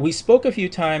 We have spoken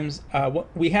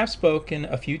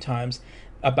a few times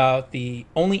about the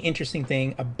only interesting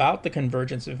thing about the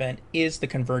Convergence event is the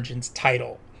Convergence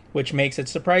title. which makes it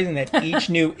surprising that each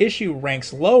new issue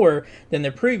ranks lower than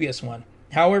the previous one.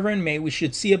 However, in May, we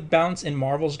should see a bounce in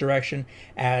Marvel's direction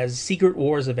as Secret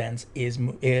Wars events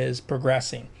is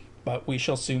progressing. But we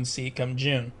shall soon see come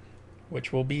June,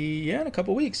 which will be in a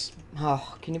couple weeks.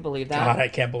 Oh, can you believe that? God, I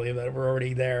can't believe that we're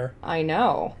already there. I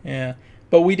know. Yeah,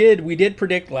 but we did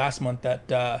predict last month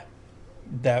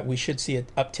that we should see an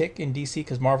uptick in DC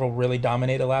because Marvel really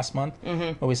dominated last month.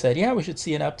 Mm-hmm. But we said, yeah, we should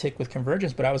see an uptick with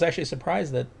Convergence. But I was actually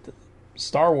surprised that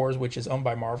Star Wars, which is owned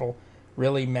by Marvel,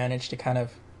 really managed to kind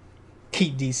of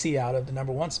keep DC out of the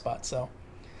number one spot. So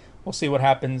we'll see what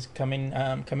happens coming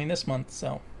this month.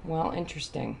 So well,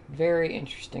 interesting, very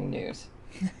interesting news.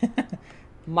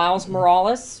 Miles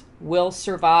Morales will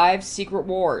survive Secret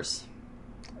Wars.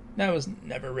 That was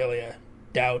never really a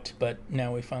doubt, but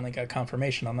now we finally got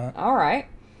confirmation on that. All right.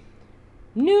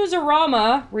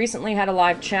 Newsarama recently had a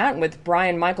live chat with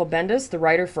Brian Michael Bendis, the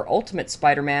writer for Ultimate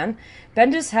Spider-Man.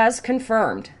 Bendis has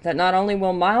confirmed that not only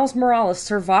will Miles Morales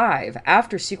survive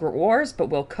after Secret Wars, but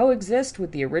will coexist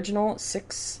with the original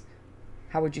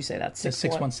how would you say that?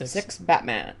 616. 6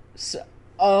 Batman.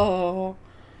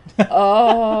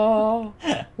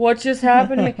 What just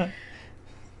happened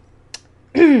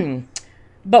to me?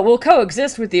 But will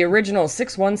coexist with the original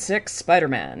 616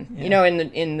 Spider-Man. Yeah. You know,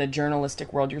 in the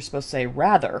journalistic world, you're supposed to say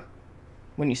rather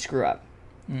when you screw up.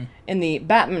 Mm. In the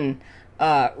Batman,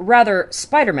 rather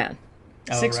Spider-Man.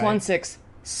 616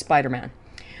 right. Spider-Man.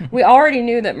 We already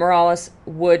knew that Morales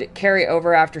would carry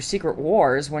over after Secret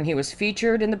Wars when he was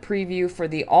featured in the preview for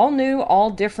the all-new,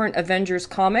 all-different Avengers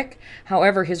comic.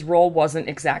 However, his role wasn't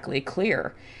exactly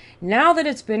clear. Now that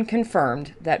it's been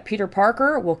confirmed that Peter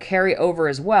Parker will carry over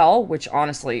as well, which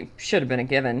honestly should have been a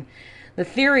given, the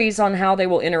theories on how they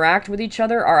will interact with each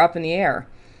other are up in the air.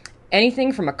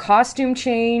 Anything from a costume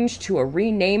change to a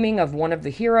renaming of one of the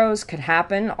heroes could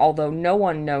happen, although no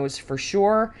one knows for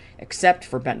sure, except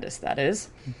for Bendis, that is.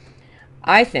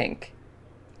 I think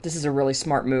this is a really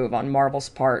smart move on Marvel's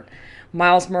part.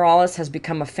 Miles Morales has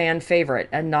become a fan favorite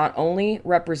and not only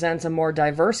represents a more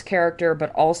diverse character,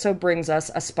 but also brings us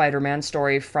a Spider-Man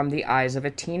story from the eyes of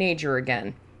a teenager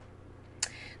again.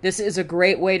 This is a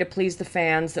great way to please the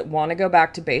fans that want to go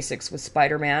back to basics with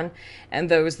Spider-Man and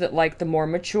those that like the more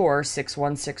mature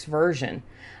 616 version.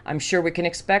 I'm sure we can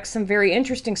expect some very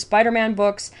interesting Spider-Man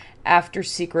books after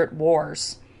Secret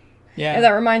Wars. Yeah. And that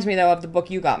reminds me, though, of the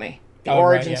book you got me. The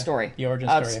origin story. The origin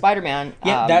story. Spider-Man.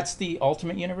 Yeah, that's the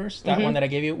Ultimate Universe, that one that I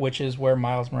gave you, which is where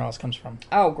Miles Morales comes from.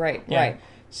 Oh, great. Yeah. Right.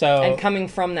 So, and coming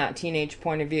from that teenage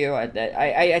point of view,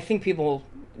 I think people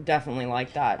definitely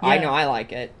like that. Yeah. I know I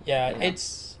like it. Yeah,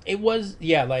 it was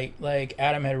like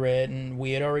Adam had read, and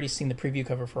we had already seen the preview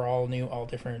cover for all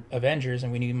different Avengers,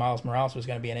 and we knew Miles Morales was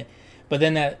going to be in it. But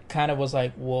then that kind of was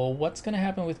like, well, what's going to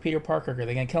happen with Peter Parker? Are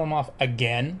they going to kill him off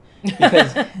again?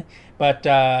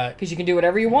 Because you can do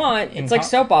whatever you want. It's like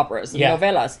soap operas and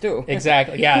novelas, too.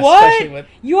 Exactly, yeah. What? Especially with...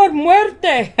 You're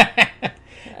muerte!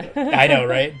 I know,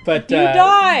 right? But you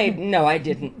died! No, I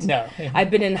didn't. No.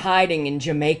 I've been in hiding in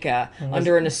Jamaica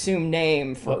under an assumed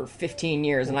name for 15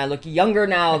 years, and I look younger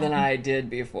now than I did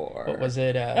before. What was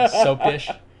it? Soap dish?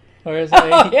 Or is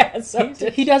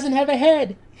it, he doesn't have a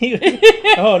head.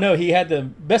 Oh no, he had the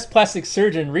best plastic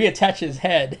surgeon reattach his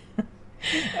head.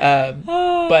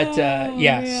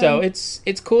 So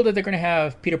it's cool that they're going to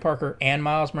have Peter Parker and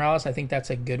Miles Morales. I think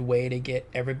that's a good way to get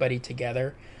everybody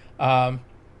together. We'll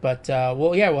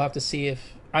have to see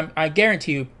if I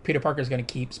guarantee you Peter Parker is going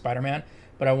to keep Spider-Man,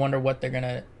 but I wonder what they're going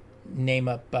to name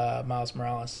up Miles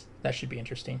Morales. That should be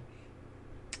interesting.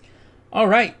 All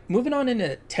right, moving on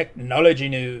into technology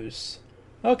news.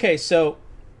 Okay, so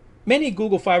many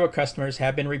Google Fiber customers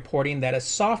have been reporting that a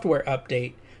software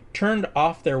update turned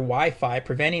off their Wi-Fi,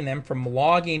 preventing them from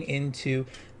logging into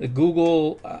the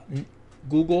Google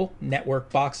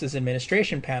Network Boxes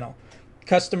administration panel.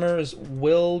 Customers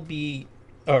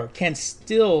can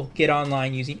still get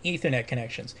online using Ethernet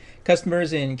connections.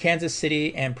 Customers in Kansas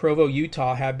City and Provo,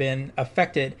 Utah have been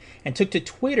affected and took to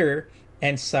Twitter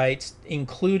and sites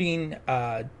including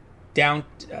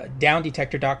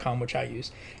downdetector.com, which I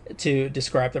use, to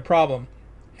describe the problem.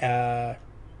 Sam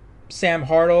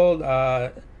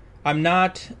Hartle, I'm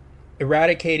not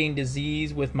eradicating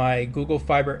disease with my Google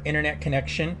Fiber internet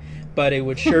connection, but it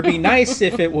would sure be nice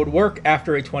if it would work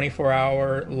after a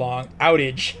 24-hour long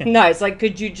outage. Nice. Like,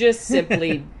 could you just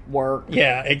simply work?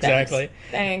 Yeah, exactly.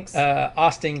 Thanks.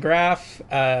 Austin Graff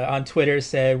on Twitter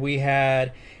said, we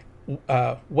had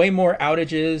way more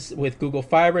outages with Google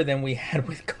Fiber than we had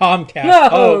with Comcast. No.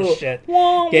 Oh shit!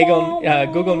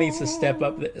 Google needs to step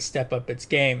up its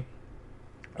game.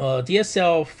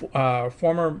 DSL,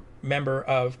 former member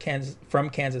of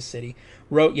from Kansas City,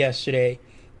 wrote yesterday,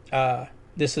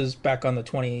 This is back on the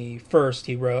 21st.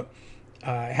 He wrote,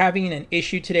 having an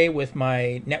issue today with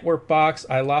my network box.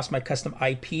 I lost my custom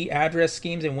IP address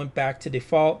schemes and went back to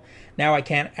default. Now I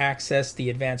can't access the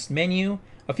advanced menu.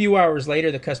 A few hours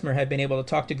later, the customer had been able to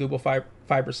talk to Google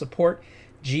Fiber support.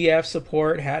 GF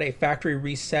support had a factory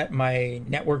reset my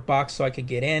network box so I could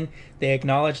get in. They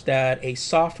acknowledged that a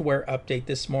software update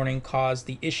this morning caused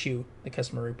the issue, the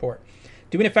customer report.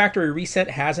 Doing a factory reset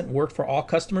hasn't worked for all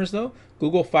customers, though.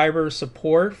 Google Fiber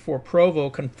support for Provo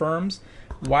confirms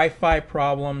Wi-Fi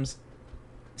problems,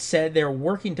 said they're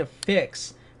working to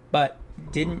fix, but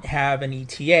didn't have an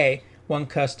ETA. One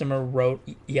customer wrote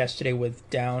yesterday with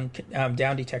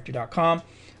downdetector.com.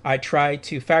 I tried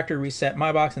to factory reset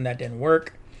my box and that didn't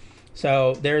work.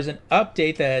 So there's an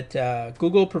update that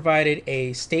Google provided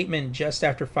a statement just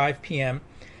after 5 p.m.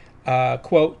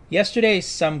 Quote, yesterday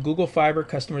some Google Fiber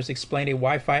customers explained a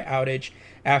Wi-Fi outage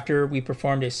after we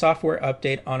performed a software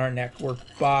update on our network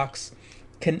box.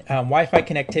 Wi-Fi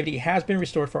connectivity has been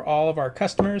restored for all of our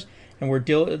customers, and we're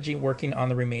diligently working on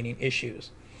the remaining issues.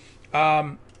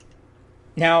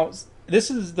 Now, this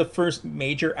is the first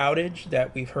major outage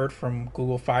that we've heard from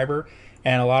Google Fiber,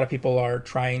 and a lot of people are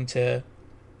trying to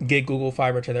get Google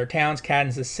Fiber to their towns.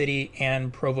 Kansas City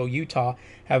and Provo, Utah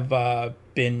have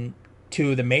been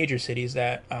two of the major cities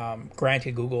that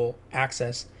granted Google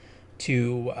access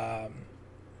to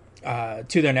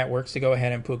their networks to go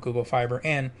ahead and put Google Fiber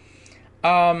in.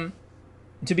 To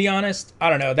be honest, I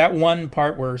don't know. That one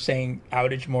part we're saying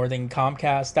outage more than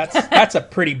Comcast, that's a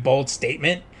pretty bold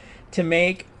statement to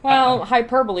make. Well,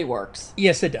 hyperbole works.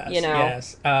 Yes, it does.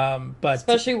 Yes, but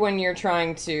especially when you're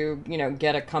trying to,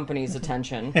 get a company's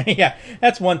attention. Yeah,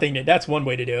 that's one thing. That's one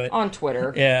way to do it on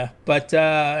Twitter. Yeah, but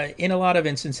in a lot of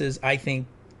instances, I think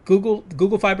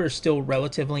Google Fiber is still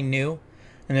relatively new,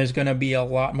 and there's going to be a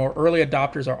lot more early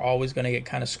adopters are always going to get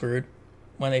kind of screwed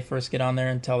when they first get on there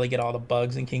until they get all the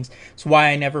bugs and kinks. It's why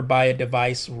I never buy a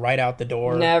device right out the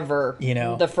door. Never.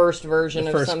 The first version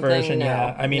of something. No,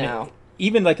 yeah. I mean. No.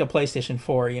 Even like a PlayStation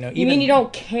 4, You mean you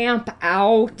don't camp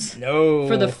out? No.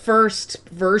 For the first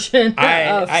version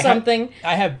of something?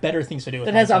 I have better things to do with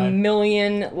that has a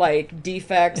million,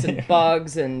 defects and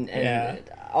bugs and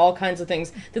all kinds of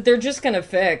things that they're just going to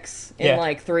fix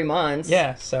in, 3 months.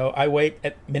 Yeah, so I wait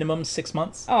at minimum 6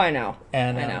 months. Oh, I know.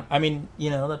 And I know. I mean,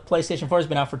 the PlayStation 4 has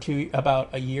been out for about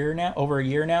a year now, over a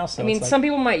year now. So some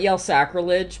people might yell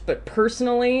sacrilege, but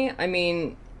personally, I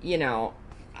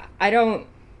don't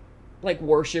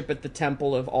worship at the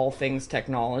temple of all things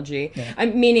technology. Yeah.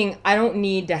 I don't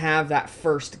need to have that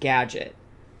first gadget.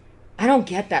 I don't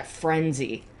get that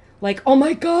frenzy. Oh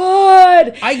my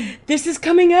god! This is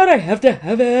coming out, I have to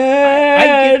have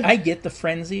it! I get the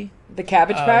frenzy. The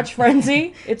Cabbage Patch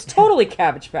frenzy? It's totally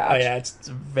Cabbage Patch. Oh yeah, it's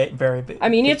very big.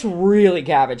 It's really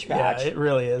Cabbage Patch. Yeah, it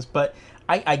really is. But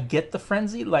I get the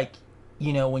frenzy. When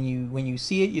you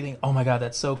see it, you think, oh my god,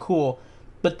 that's so cool.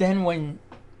 But then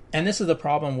and this is the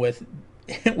problem with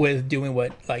doing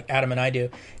what Adam and I do,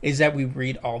 is that we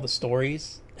read all the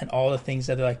stories and all the things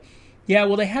that they're like, yeah,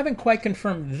 well, they haven't quite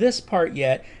confirmed this part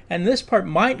yet, and this part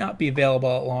might not be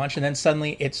available at launch, and then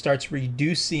suddenly it starts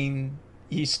reducing.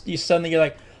 You're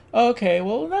like, oh, okay,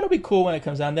 well, that'll be cool when it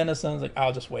comes out. And then it sounds like,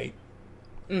 I'll just wait,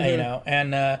 and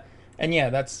yeah,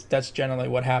 that's generally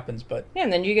what happens. But yeah,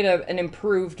 and then you get an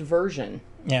improved version.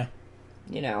 Yeah,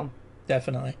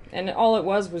 definitely. And all it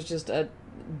was just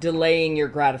delaying your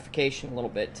gratification a little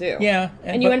bit too. Yeah,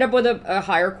 and you end up with a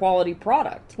higher quality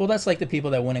product. Well, that's like the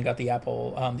people that went and got the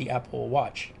Apple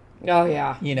Watch. Oh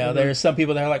yeah. There's some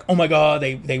people that are like, oh my god,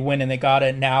 they went and they got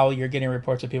it. Now you're getting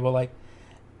reports of people like,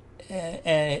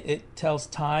 and it tells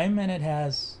time and it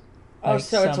has.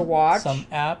 It's a watch. Some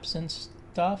apps and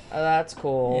stuff. Oh, that's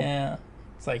cool. Yeah,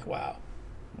 it's like wow.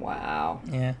 Wow.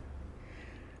 Yeah.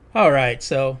 All right,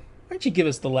 so why don't you give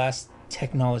us the last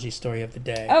technology story of the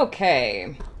day?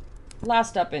 Okay.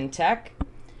 Last up in tech,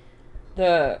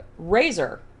 the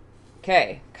Razer,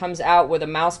 comes out with a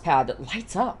mouse pad that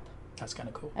lights up. That's kind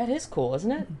of cool. That is cool,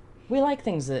 isn't it? We like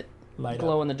things that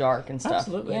glow in the dark and stuff.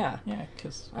 Absolutely. Yeah,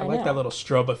 because I like that little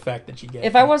strobe effect that you get.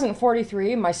 If I wasn't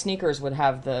 43, my sneakers would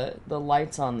have the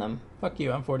lights on them. Fuck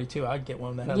you, I'm 42. I'd get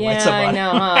one that had lights up on. Yeah,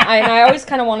 I know, huh? I always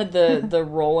kind of wanted the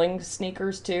rolling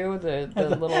sneakers too, the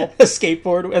little the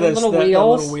skateboard with the little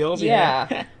wheels.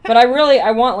 Yeah. But I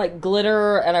want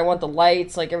glitter and I want the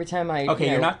lights every time I. Okay,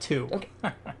 you're not two. Okay.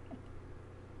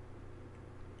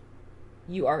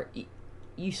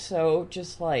 You so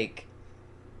just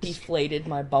deflated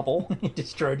my bubble. You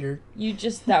destroyed your.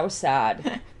 That was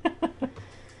sad.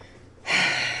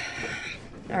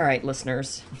 All right,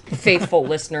 listeners, faithful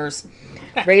listeners.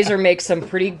 Razer makes some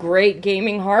pretty great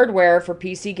gaming hardware for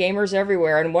PC gamers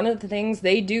everywhere, and one of the things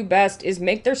they do best is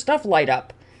make their stuff light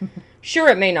up. Sure,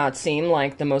 it may not seem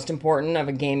like the most important of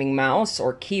a gaming mouse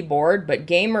or keyboard, but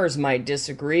gamers might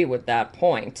disagree with that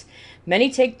point. Many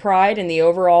take pride in the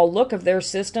overall look of their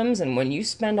systems, and when you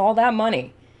spend all that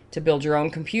money to build your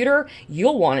own computer,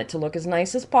 you'll want it to look as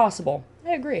nice as possible.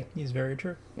 I agree. He's very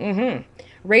true.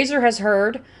 Razer has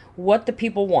heard what the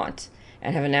people want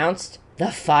and have announced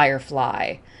the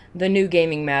Firefly. The new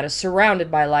gaming mat is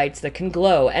surrounded by lights that can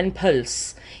glow and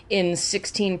pulse in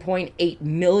 16.8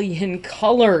 million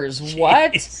colors.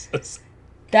 What? Jesus.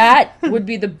 That would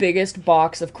be the biggest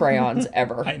box of crayons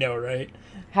ever. I know, right?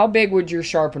 How big would your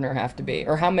sharpener have to be?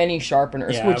 Or how many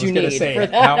sharpeners would you need say, for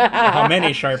that? How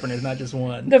many sharpeners, not just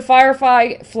one? The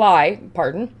Firefly,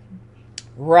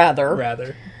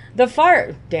 Rather.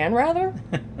 Dan Rather?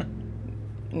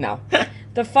 No.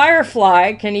 The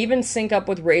Firefly can even sync up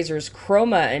with Razer's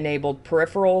Chroma-enabled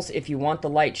peripherals if you want the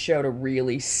light show to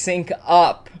really sync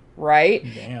up, right?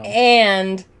 Damn.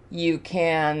 And you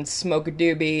can smoke a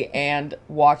doobie and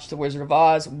watch The Wizard of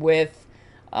Oz with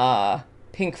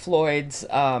Pink Floyd's,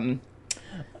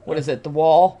 what is it, The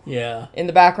Wall? Yeah. In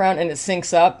the background, and it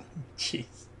syncs up. Jeez.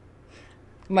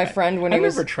 My friend, I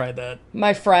never tried that.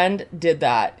 My friend did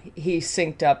that. He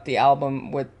synced up the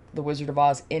album with The Wizard of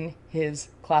Oz in his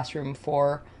classroom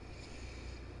for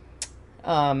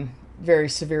very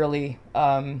severely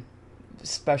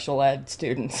special ed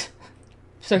students.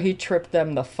 So he tripped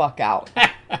them the fuck out.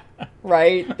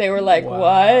 Right? They were like,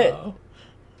 wow.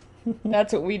 What?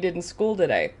 That's what we did in school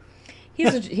today.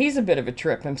 He's a bit of a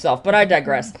trip himself, but I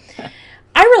digress.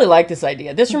 I really like this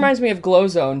idea. This reminds me of Glow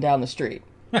Zone down the street.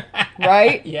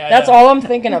 Right? Yeah. That's all I'm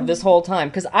thinking of this whole time,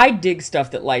 because I dig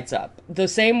stuff that lights up. The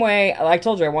same way, I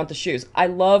told you, I want the shoes. I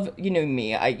love, you know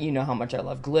me, you know how much I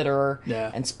love glitter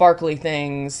and sparkly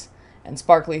things. And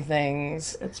sparkly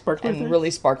things. Really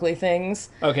sparkly things.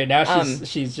 Okay, now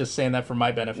she's just saying that for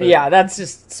my benefit. Yeah, that's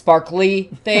just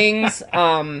sparkly things.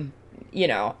 You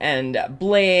know, and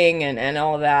bling and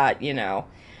all that, you know.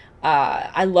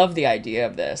 I love the idea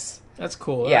of this. That's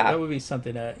cool. Yeah. That would be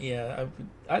something that,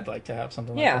 I'd like to have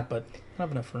something like that, but I don't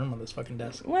have enough room on this fucking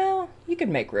desk. Well, you could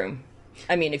make room.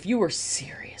 I mean, if you were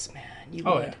serious, man, you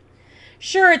would. Yeah.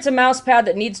 Sure, it's a mouse pad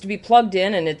that needs to be plugged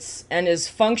in and is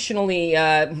functionally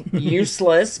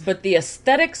useless, but the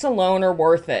aesthetics alone are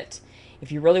worth it.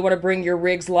 If you really want to bring your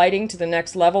rig's lighting to the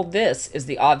next level, this is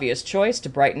the obvious choice to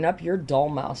brighten up your dull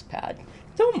mouse pad.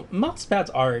 Mouse pads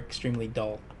are extremely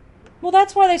dull. Well,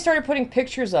 that's why they started putting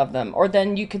pictures of them. Or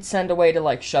then you could send away to,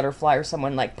 like, Shutterfly or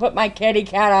someone, like, put my kitty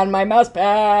cat on my mouse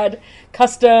pad.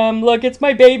 Custom. Look, it's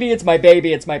my baby. It's my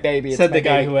baby. It's my baby. Said the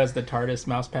guy who has the TARDIS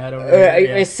mouse pad over there.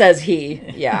 It says he.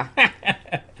 Yeah.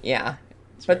 Yeah.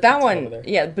 But that one,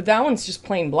 but that one's just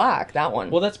plain black, that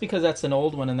one. Well, that's because that's an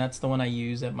old one, and that's the one I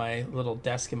use at my little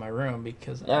desk in my room,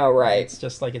 because right. It's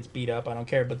just like it's beat up. I don't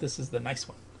care, but this is the nice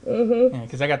one. Mm-hmm.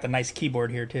 Because I got the nice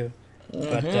keyboard here, too.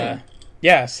 But,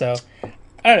 yeah, so,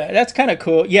 I don't know, that's kind of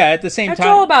cool. Yeah, at the same time... It's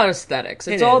all about aesthetics.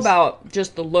 It's all about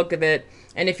just the look of it,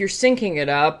 and if you're syncing it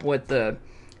up with the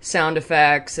sound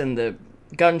effects and the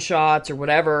gunshots or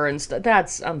whatever and stuff,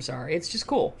 I'm sorry, it's just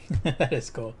cool. That is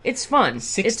cool. It's fun.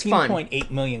 16.8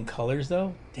 million colors,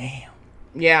 though? Damn.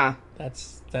 Yeah.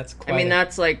 That's quite... I mean,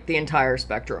 that's like the entire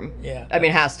spectrum. Yeah. I mean,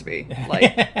 it has to be.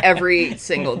 Like, every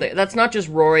single day. That's not just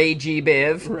Roy G.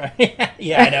 Biv. Right.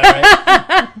 Yeah, I know,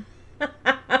 right?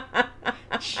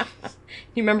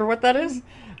 You remember what that is?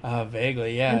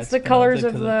 Vaguely, yeah. It's the colors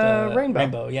of the rainbow.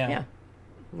 Rainbow, yeah.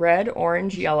 Red,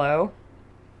 orange, yellow,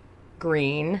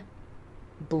 green,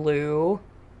 blue,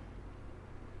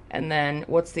 and then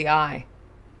what's the I?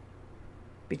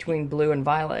 Between blue and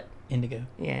violet. Indigo.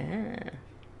 Yeah.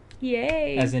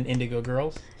 Yay. As in Indigo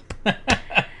Girls?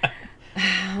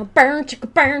 Burn,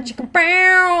 chicka, burn, chicka,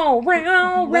 bow,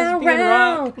 round, round,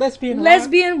 round.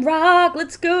 Lesbian rock.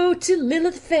 Let's go to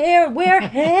Lilith Fair. Wear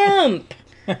hemp.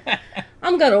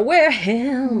 I'm gonna wear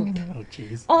hemp. Oh,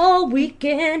 jeez. All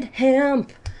weekend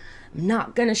hemp. I'm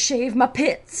not gonna shave my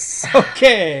pits.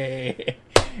 Okay.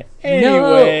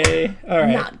 Anyway. No, all right.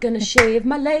 I'm not gonna shave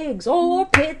my legs or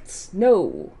pits.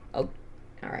 No. Oh,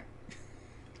 all right.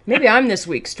 Maybe I'm this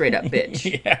week's straight up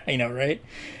bitch. Yeah, I know, right?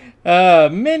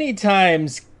 Many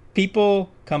times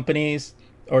people, companies,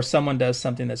 or someone does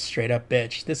something that's straight up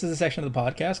bitch. This is a section of the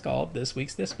podcast called This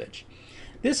Week's This Bitch.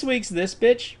 This week's This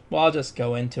Bitch, well, I'll just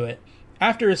go into it.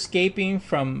 After escaping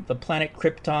from the planet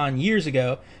Krypton years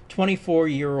ago,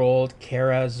 24-year-old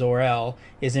Kara Zor-El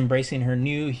is embracing her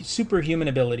new superhuman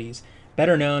abilities.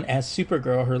 Better known as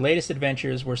Supergirl, her latest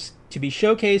adventures were to be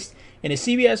showcased in a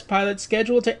CBS pilot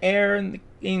scheduled to air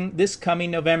in this coming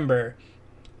November.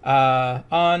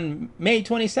 On May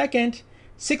 22nd,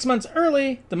 6 months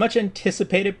early, the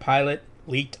much-anticipated pilot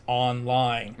leaked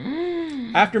online.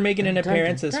 After making an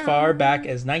appearance as far back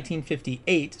as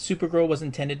 1958, Supergirl was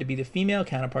intended to be the female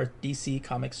counterpart to DC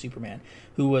Comics Superman,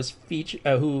 who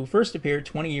first appeared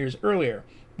 20 years earlier.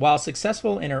 While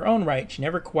successful in her own right, she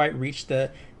never quite reached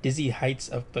the dizzy heights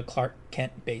of the Clark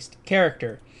Kent-based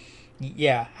character.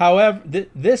 Yeah, however,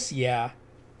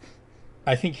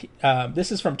 I think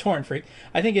this is from Torrent Freak.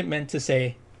 I think it meant to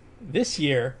say, this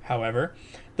year, however,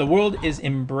 the world is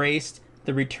embraced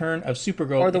the return of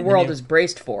Supergirl. Or the world is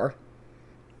braced for.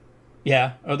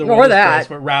 Yeah, or the world is braced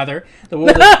for. Rather, the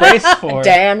world is braced for.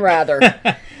 Dan Rather.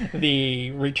 The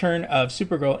return of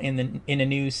Supergirl in a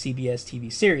new CBS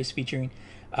TV series featuring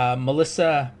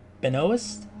Melissa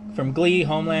Benoist from Glee,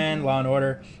 Homeland, Law and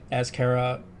Order as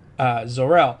Kara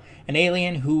Zor-El, an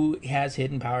alien who has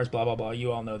hidden powers, blah, blah, blah.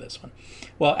 You all know this one.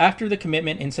 Well, after the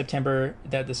commitment in September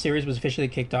that the series was officially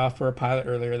kicked off for a pilot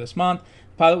earlier this month,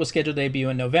 the pilot was scheduled to debut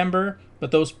in November,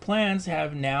 but those plans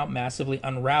have now massively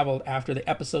unraveled after the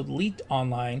episode leaked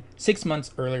online 6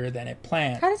 months earlier than it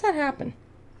planned. How does that happen?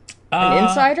 An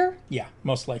insider? Yeah,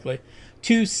 most likely.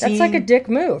 That's like a dick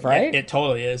move, right? It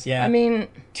totally is, yeah. I mean,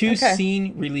 two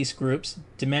scene release groups,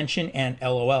 Dimension and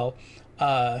LOL,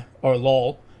 or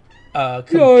LOL,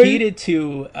 competed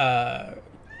to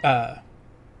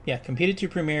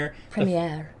premiere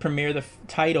the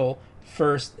title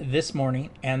first this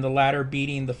morning, and the latter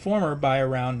beating the former by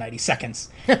around 90 seconds.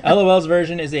 LOL's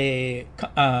version is a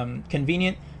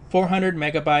convenient 400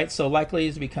 megabytes, so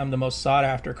likely to become the most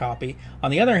sought-after copy.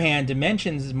 On the other hand,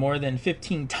 Dimensions is more than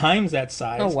 15 times that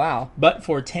size. Oh, wow. But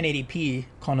for 1080p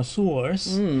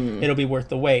connoisseurs, it'll be worth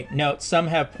the wait. Note, some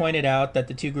have pointed out that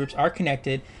the two groups are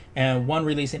connected, and one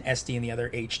released in SD and the other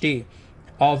HD.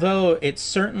 Although it's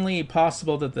certainly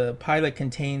possible that the pilot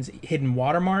contains hidden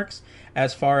watermarks,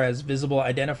 as far as visible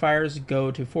identifiers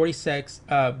go, the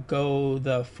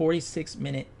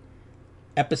 46-minute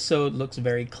episode looks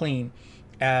very clean.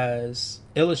 As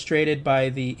illustrated by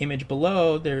the image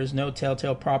below, there is no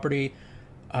telltale property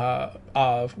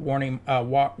of warnings.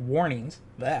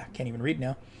 Can't even read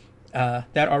now.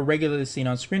 That are regularly seen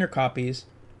on screener copies,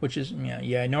 which is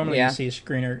normally you see a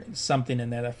screener, something in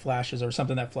there that flashes, or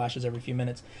something that flashes every few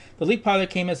minutes. The leak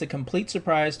pilot came as a complete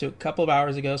surprise to a couple of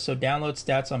hours ago, so download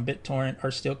stats on BitTorrent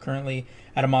are still currently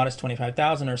at a modest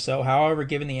 25,000 or so. However,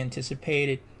 given the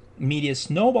anticipated media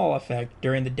snowball effect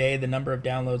during the day, the number of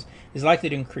downloads is likely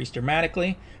to increase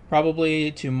dramatically,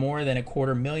 probably to more than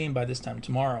 250,000 by this time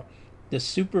tomorrow. The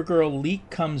Supergirl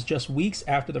leak comes just weeks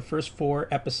after the first 4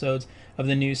 episodes of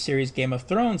the new series Game of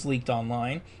Thrones leaked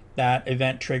online. That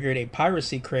event triggered a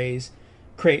piracy craze.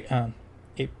 I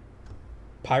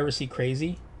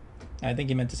think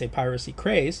he meant to say piracy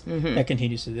craze that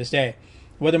continues to this day.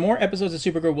 Whether more episodes of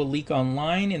Supergirl will leak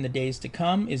online in the days to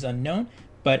come is unknown,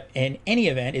 but in any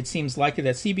event, it seems likely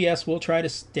that CBS will try to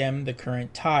stem the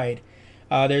current tide.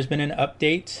 There's been an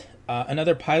update.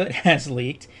 Another pilot has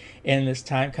leaked, and this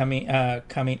time coming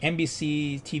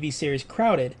NBC TV series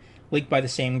Crowded, leaked by the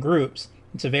same groups.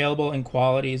 It's available in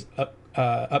qualities up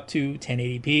to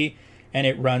 1080p, and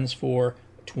it runs for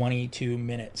 22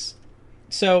 minutes.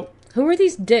 So, who are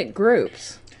these dick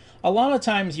groups? A lot of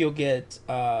times you'll get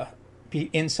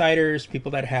insiders,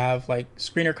 people that have like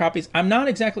screener copies. I'm not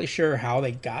exactly sure how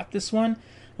they got this one,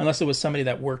 unless it was somebody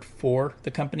that worked for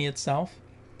the company itself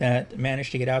that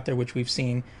managed to get out there, which we've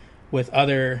seen with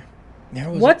other.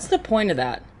 What's the point of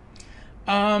that?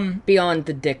 Beyond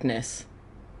the dickness.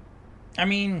 I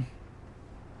mean,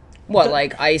 what,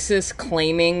 like ISIS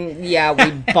claiming, we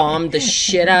bombed the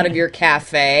shit out of your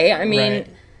cafe? I mean, right.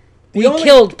 We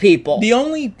killed people. The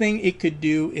only thing it could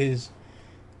do is,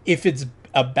 if it's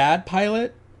a bad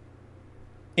pilot,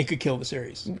 it could kill the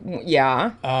series.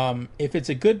 Yeah. If it's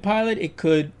a good pilot, it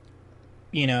could,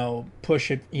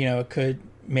 push it. It could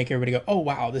make everybody go, "Oh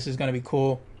wow, this is going to be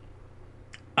cool."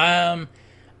 I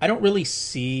don't really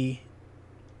see,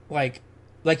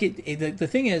 the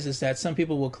thing is that some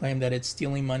people will claim that it's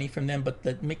stealing money from them, but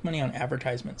they make money on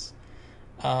advertisements.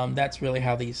 That's really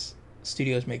how these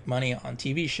studios make money on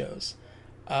TV shows.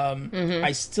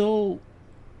 I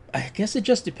guess it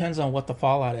just depends on what the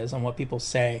fallout is, on what people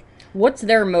say. What's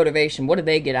their motivation? What do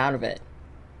they get out of it?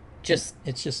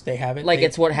 It's just they have it.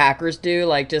 It's what hackers do,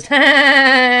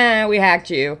 we hacked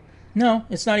you. No,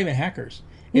 it's not even hackers.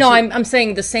 I'm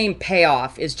saying the same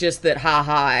payoff is just that,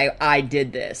 I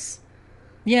did this.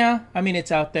 Yeah, I mean,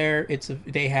 it's out there.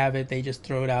 They have it. They just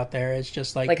throw it out there. It's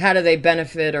just like how do they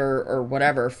benefit or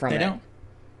whatever from it? They don't.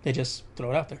 They just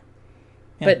throw it out there.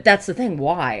 Yeah. But that's the thing.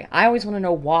 Why? I always want to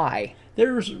know why.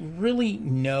 There's really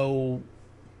no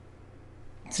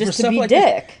just to be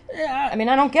dick. Yeah. I mean,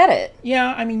 I don't get it.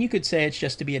 Yeah, I mean, you could say it's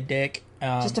just to be a dick.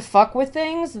 Just to fuck with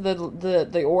things,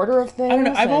 the order of things. I don't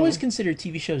know. I've always considered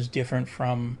TV shows different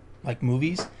from like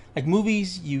movies. Like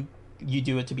movies, you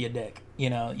do it to be a dick. You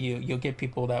know, you'll get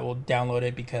people that will download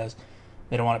it because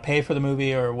they don't want to pay for the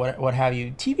movie or what have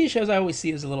you. TV shows I always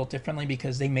see as a little differently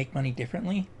because they make money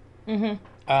differently.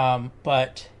 Mm-hmm.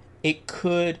 But it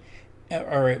could,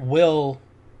 or it will,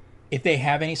 if they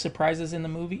have any surprises in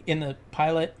the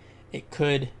pilot, it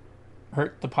could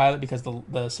hurt the pilot because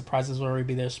the surprises will already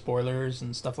be there, spoilers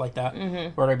and stuff like that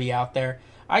will already be out there.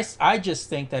 I just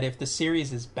think that if the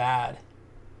series is bad,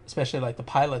 especially like the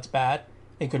pilot's bad,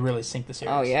 it could really sink the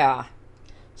series. Oh yeah.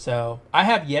 So I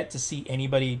have yet to see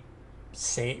anybody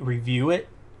review it,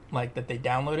 like that they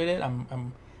downloaded it.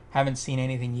 I'm haven't seen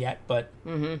anything yet, but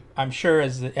I'm sure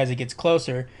as it gets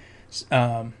closer,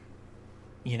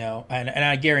 you know, and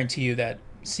I guarantee you that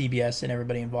CBS and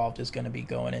everybody involved is going to be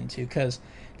going into, because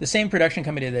the same production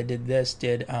company that did this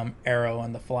did Arrow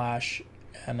and The Flash,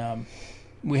 and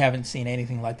we haven't seen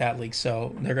anything like that leak,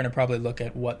 so they're going to probably look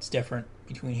at what's different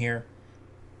between doing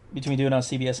it on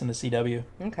CBS and the CW.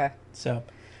 Okay. So,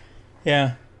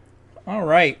 yeah. All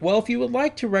right. Well, if you would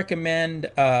like to recommend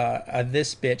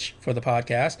this bitch for the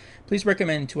podcast, please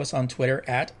recommend to us on Twitter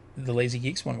at The Lazy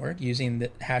Geeks, one word, using the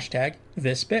hashtag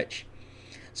this bitch.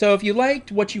 So if you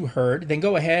liked what you heard, then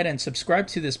go ahead and subscribe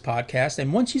to this podcast.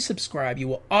 And once you subscribe, you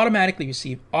will automatically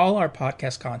receive all our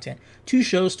podcast content, 2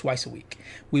 shows twice a week.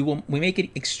 We make it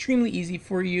extremely easy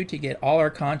for you to get all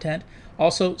our content.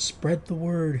 Also, spread the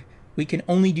word. We can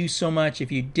only do so much.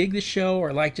 If you dig the show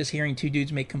or like just hearing 2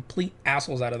 dudes make complete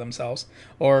assholes out of themselves,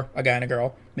 or a guy and a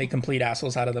girl make complete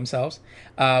assholes out of themselves,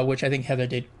 which I think Heather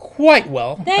did quite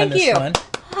well on this one.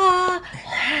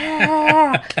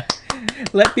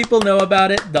 Let people know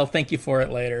about it. They'll thank you for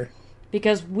it later.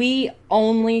 Because we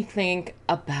only think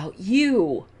about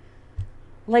you.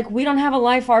 Like, we don't have a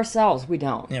life ourselves. We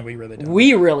don't. Yeah, we really don't.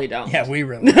 We really don't. Yeah, we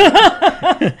really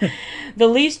don't. The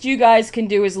least you guys can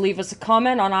do is leave us a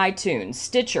comment on iTunes,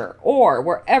 Stitcher, or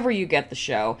wherever you get the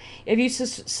show. If you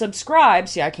subscribe,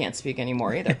 see, I can't speak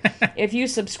anymore either. If you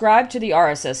subscribe to the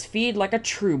RSS feed like a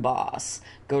true boss,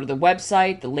 go to the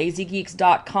website,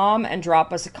 thelazygeeks.com, and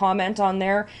drop us a comment on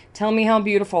there. Tell me how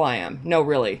beautiful I am. No,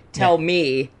 really. Tell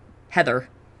me, Heather,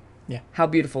 how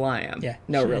beautiful I am. Yeah.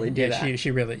 No, really, do that.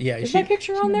 She really, yeah. Is my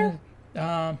picture on there?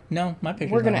 No, my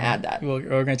picture. We're going to add that. We're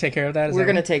going to take care of that? We're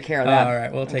going to take care of that. All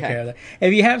right, we'll take care of that.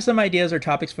 If you have some ideas or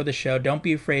topics for the show, don't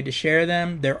be afraid to share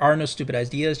them. There are no stupid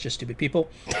ideas, just stupid people.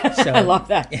 So I love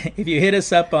that. If you hit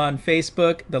us up on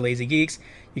Facebook, The Lazy Geeks,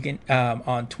 you can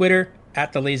on Twitter,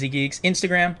 at The Lazy Geeks,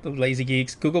 Instagram, The Lazy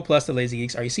Geeks, Google Plus, The Lazy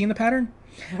Geeks. Are you seeing the pattern?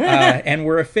 And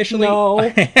we're officially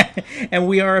and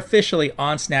we are officially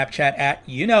on Snapchat at,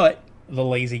 you know it, The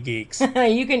Lazy Geeks.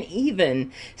 You can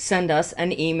even send us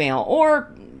an email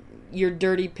or your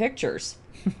dirty pictures.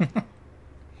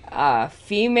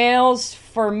 Females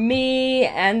for me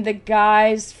and the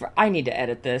guys for... I need to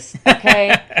edit this,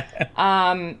 okay?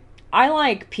 I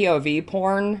like POV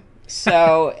porn,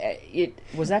 so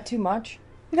was that too much?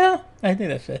 No, I think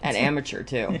that fits. And amateur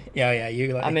too. Yeah,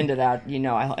 you like. I'm into that. You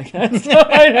know, I like that stuff.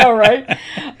 I know, right?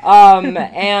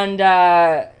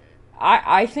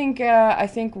 I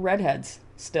think redheads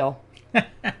still.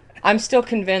 I'm still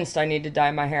convinced I need to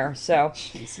dye my hair. So,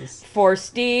 Jesus. For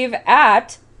Steve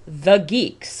at the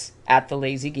Geeks at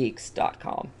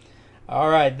thelazygeeks.com. All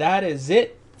right, that is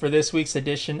it for this week's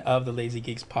edition of the Lazy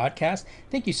Geeks podcast.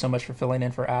 Thank you so much for filling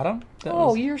in for Adam.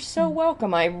 You're so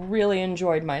welcome. I really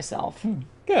enjoyed myself.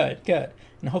 Good.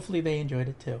 And hopefully they enjoyed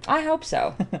it too. I hope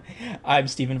so. I'm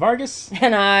Stephen Vargas.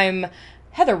 And I'm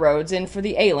Heather Rhodes, in for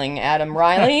the ailing Adam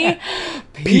Riley.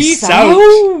 Peace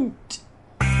out.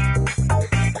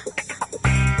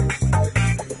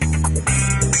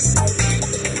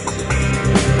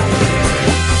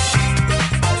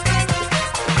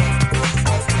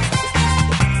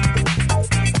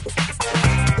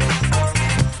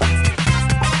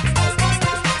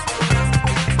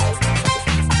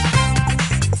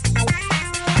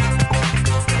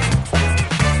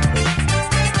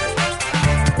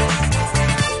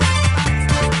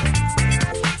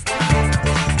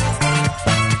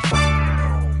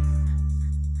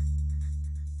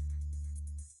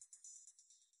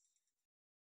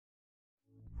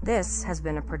 This has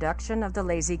been a production of the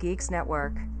Lazy Geeks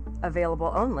Network,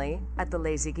 available only at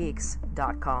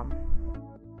thelazygeeks.com.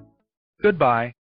 Goodbye.